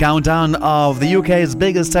 in our countdown of the UK's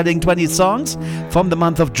biggest selling 20 songs from the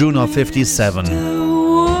month of June of 57.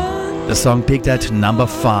 The song peaked at number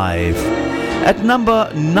 5. At number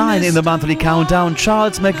 9 in the monthly countdown,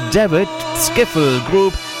 Charles McDevitt Skiffle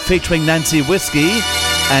Group featuring Nancy Whiskey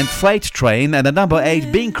and Freight Train, and at number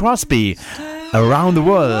 8, Bing Crosby, Around the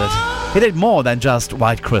World. He did more than just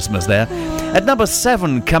White Christmas there. At number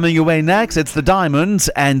 7, coming your way next, it's the Diamonds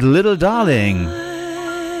and Little Darling.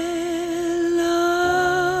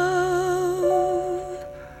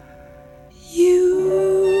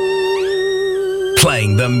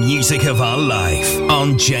 Playing the music of our life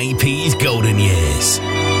on JP's Golden Years.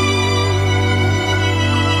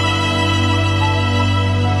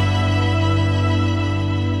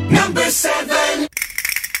 Number 7.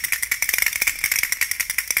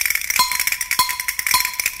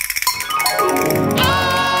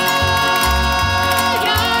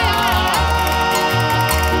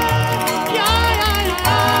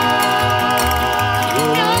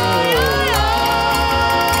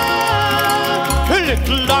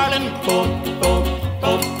 Little darling, oh,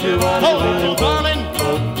 little darling,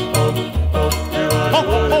 oh,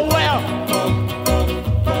 where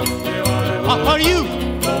are you,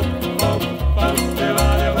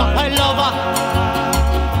 my lover?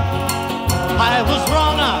 I was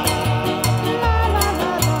wrong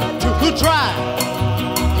to try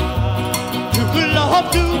to love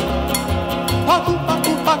you,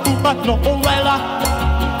 but no, well,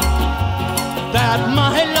 that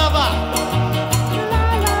my lover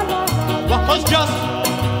was just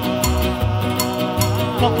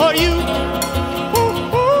for you.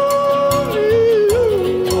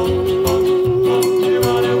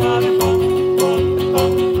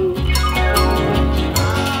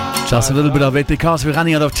 Just a little bit of it because we're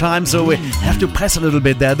running out of time, so we have to press a little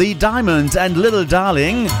bit there. The Diamonds and Little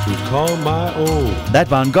Darling. To call my own. That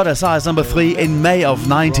one got as high as number 3 in May of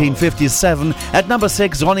 1957. At number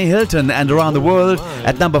 6, Ronnie Hilton and Around the World.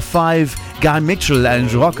 At number 5, Guy Mitchell and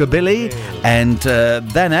Rockabilly. And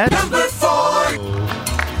then at number 4,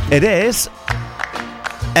 it is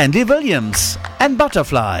Andy Williams and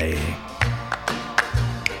Butterfly.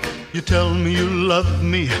 You tell me you love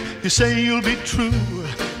me, you say you'll be true,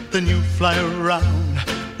 then you fly around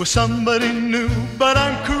with somebody new. But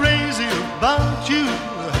I'm crazy about you.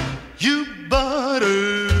 You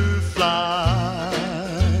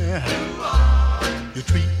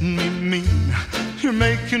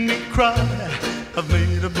making me cry. I've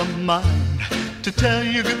made up my mind to tell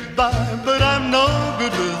you goodbye, but I'm no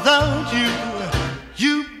good without you,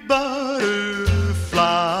 you butterfly.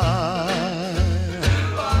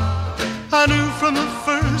 I knew from the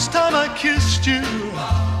first time I kissed you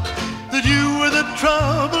that you were the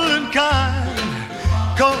troubling kind,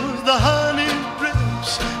 'cause the honey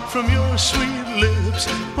drips from your sweet lips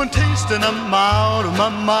when tasting I'm out of my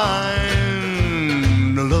mind.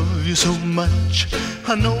 I love you so much, I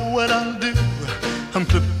know what I'll do. I'm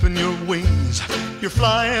clipping your wings, you're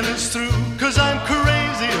flying us through, 'cause I'm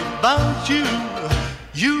crazy about you,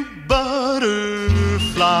 you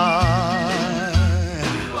butterfly.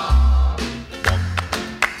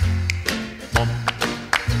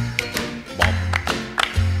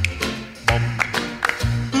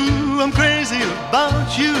 Ooh, I'm crazy about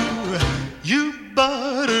you, you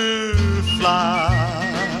butterfly.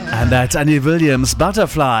 And that's Annie Williams'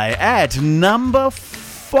 Butterfly at number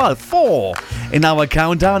 4 in our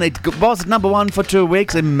countdown. It was at number 1 for 2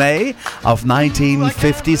 weeks in May of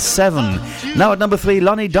 1957. Now at number 3,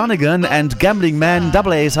 Lonnie Donegan and Gambling Man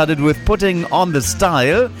Double A started with Putting on the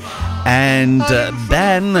Style. And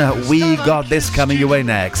then we got this coming your way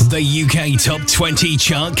next. The UK Top 20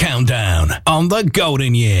 Chart Countdown on the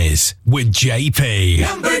Golden Years with JP.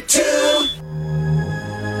 Number 2.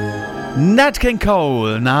 Nat King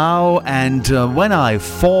Cole now, and When I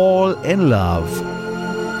Fall in Love.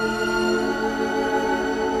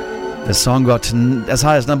 The song got as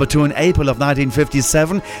high as number 2 in April of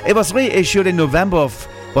 1957. It was reissued in December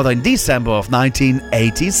of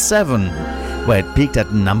 1987, where it peaked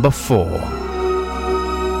at number 4.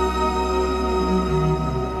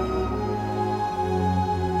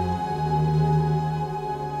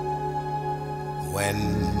 When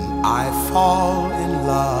I fall in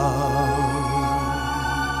love,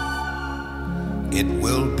 it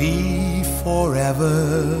will be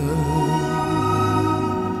forever,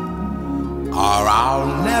 or I'll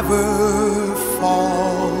never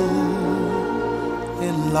fall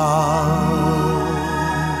in love.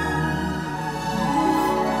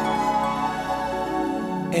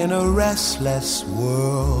 In a restless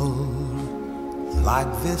world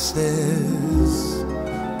like this is,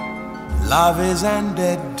 love is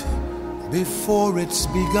ended before it's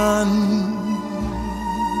begun,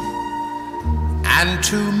 and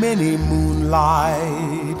too many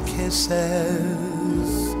moonlight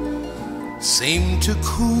kisses seem to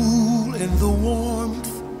cool in the warmth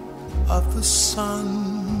of the sun.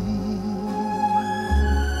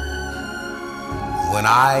 When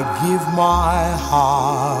I give my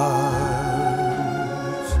heart,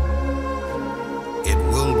 it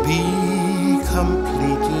will be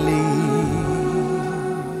completely,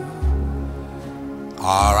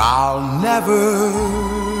 or I'll never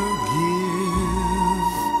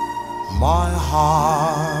give my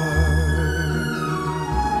heart.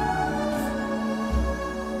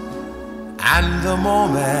 And the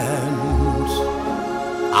moment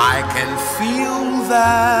I can feel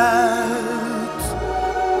that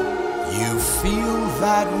you feel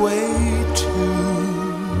that way too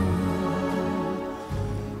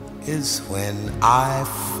is when I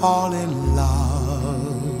fall in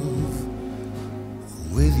love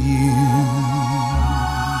with you.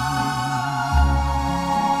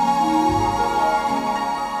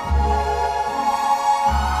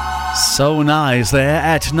 So nice there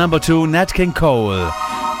at number 2, Nat King Cole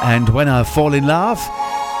and When I Fall in Love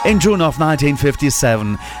in June of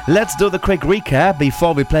 1957. Let's do the quick recap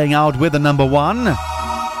before we're playing out with the number 1.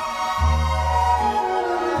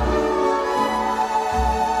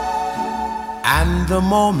 And the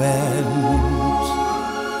moment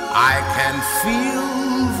I can feel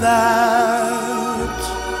that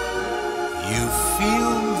you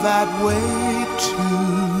feel that way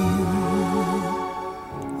too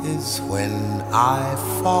is when I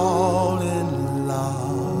fall in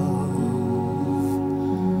love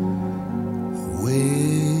with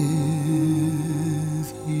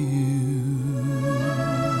you.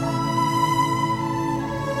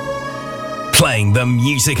 Playing the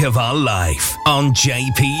music of our life on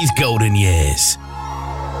JP's Golden Years.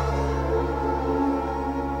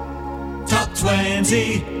 Top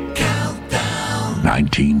 20 Countdown.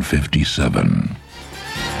 1957.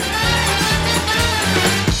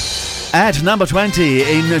 At number 20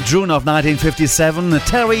 in June of 1957,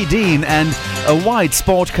 Terry Dean and A White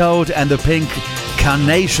Sport Coat and the Pink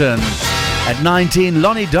Carnation. At 19,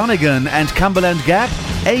 Lonnie Donegan and Cumberland Gap.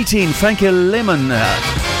 18, Frankie Lymon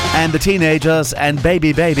and the Teenagers and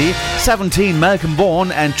Baby Baby. 17, Malcolm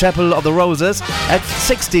Vaughan and Chapel of the Roses. At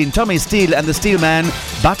 16, Tommy Steele and the Steelman,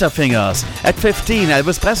 Butterfingers. At 15,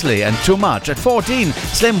 Elvis Presley and Too Much. At 14,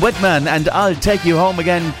 Slim Whitman and I'll Take You Home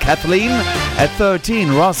Again, Kathleen. At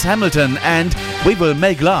 13, Ross Hamilton and We Will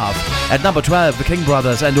Make Love. At number 12, the King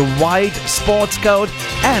Brothers and a White Sports Coat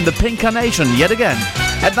and the Pink Carnation yet again.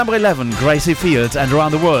 At number 11, Gracie Fields and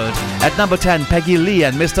Around the World. At number 10, Peggy Lee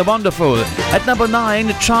and Mr. Wonderful. At number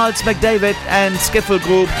 9, Charles McDavid and Skiffle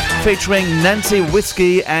Group featuring Nancy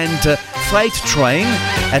Whiskey and Freight Train.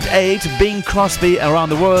 At 8, Bing Crosby, Around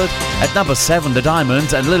the World. At number 7, The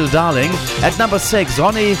Diamonds and Little Darling. At number 6,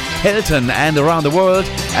 Ronnie Hilton and Around the World.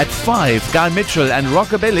 At 5, Guy Mitchell and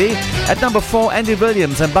Rockabilly. At number 4, Andy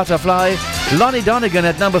Williams and Butterfly. Lonnie Donegan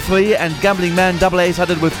at number 3 and Gambling Man Double A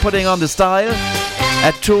started with Putting on the Style.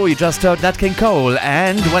 At 2, you just heard Nat King Cole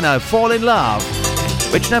and When I Fall in Love,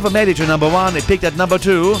 which never made it to number 1. It peaked at number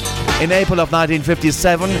 2 in April of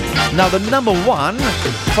 1957. Now the number 1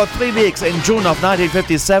 for 3 weeks in June of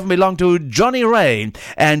 1957 belonged to Johnny Ray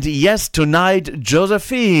and Yes Tonight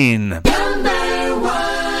Josephine.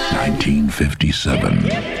 1957.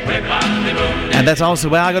 And that's also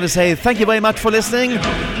where I'm going to say thank you very much for listening.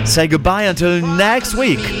 Say goodbye until next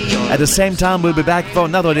week. At the same time, we'll be back for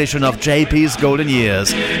another edition of JP's Golden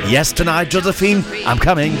Years. Yes, tonight, Josephine, I'm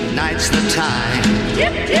coming. Night's the time.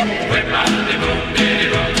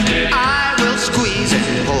 I will squeeze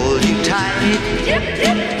and hold you tight.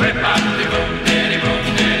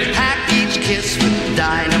 Pack each kiss with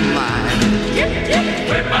dynamite.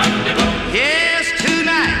 Yes,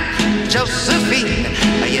 tonight, Josephine.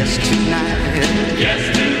 Yes, tonight. Yes,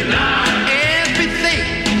 tonight. Everything,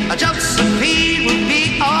 Josephine, will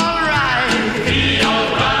be alright. Be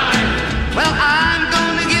alright. Well, I'm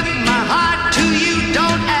gonna give my heart to you.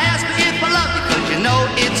 Don't ask me if I love you, 'cause you know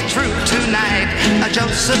it's true tonight.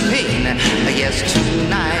 Josephine, yes,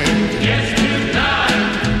 tonight. Yes, tonight.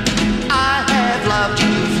 I have loved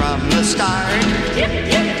you from the start.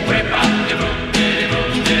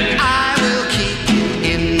 I will keep you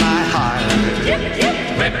in my heart.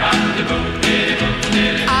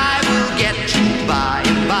 I will get you by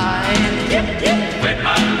and by.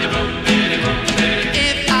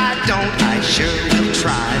 If I don't, I sure will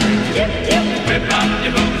try.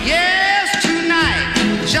 Yes, tonight,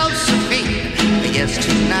 Josephine. Yes,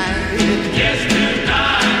 tonight. Yes,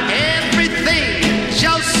 tonight. Everything,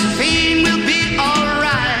 Josephine, will be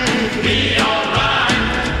alright. Be alright.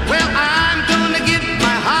 Well, I'm gonna give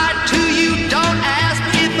my heart to you. Don't ask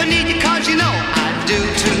me if I need you, 'cause you know I do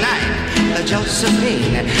tonight.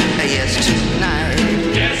 Josephine, yes, tonight.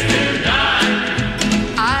 Yes, tonight.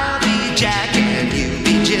 I'll be Jack and you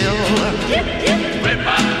be Jill.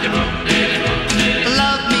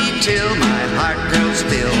 Love me till my heart grows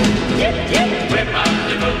still.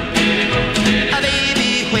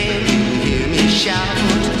 Baby, when you hear me shout,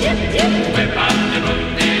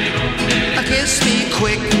 kiss me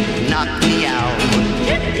quick, knock me out.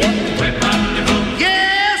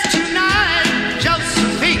 Yes, tonight,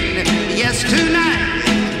 Josephine. Yes, tonight.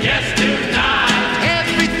 Yes, tonight.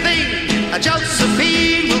 Everything,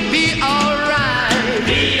 Josephine, will be alright.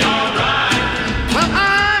 Be alright. Well,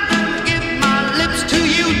 I'm gonna give my lips to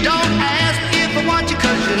you. Don't ask if I want you,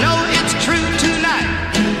 'cause you know it's true tonight.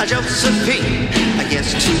 Josephine, yes,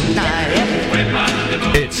 tonight.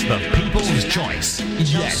 It's the People's Choice.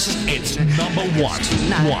 Yes, it's number 1.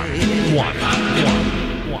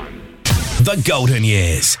 The Golden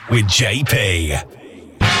Years with JP.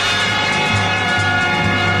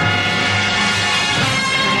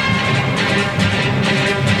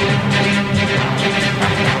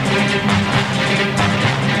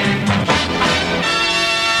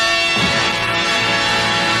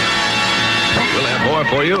 We'll have more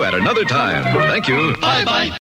for you at another time. Thank you. Bye-bye.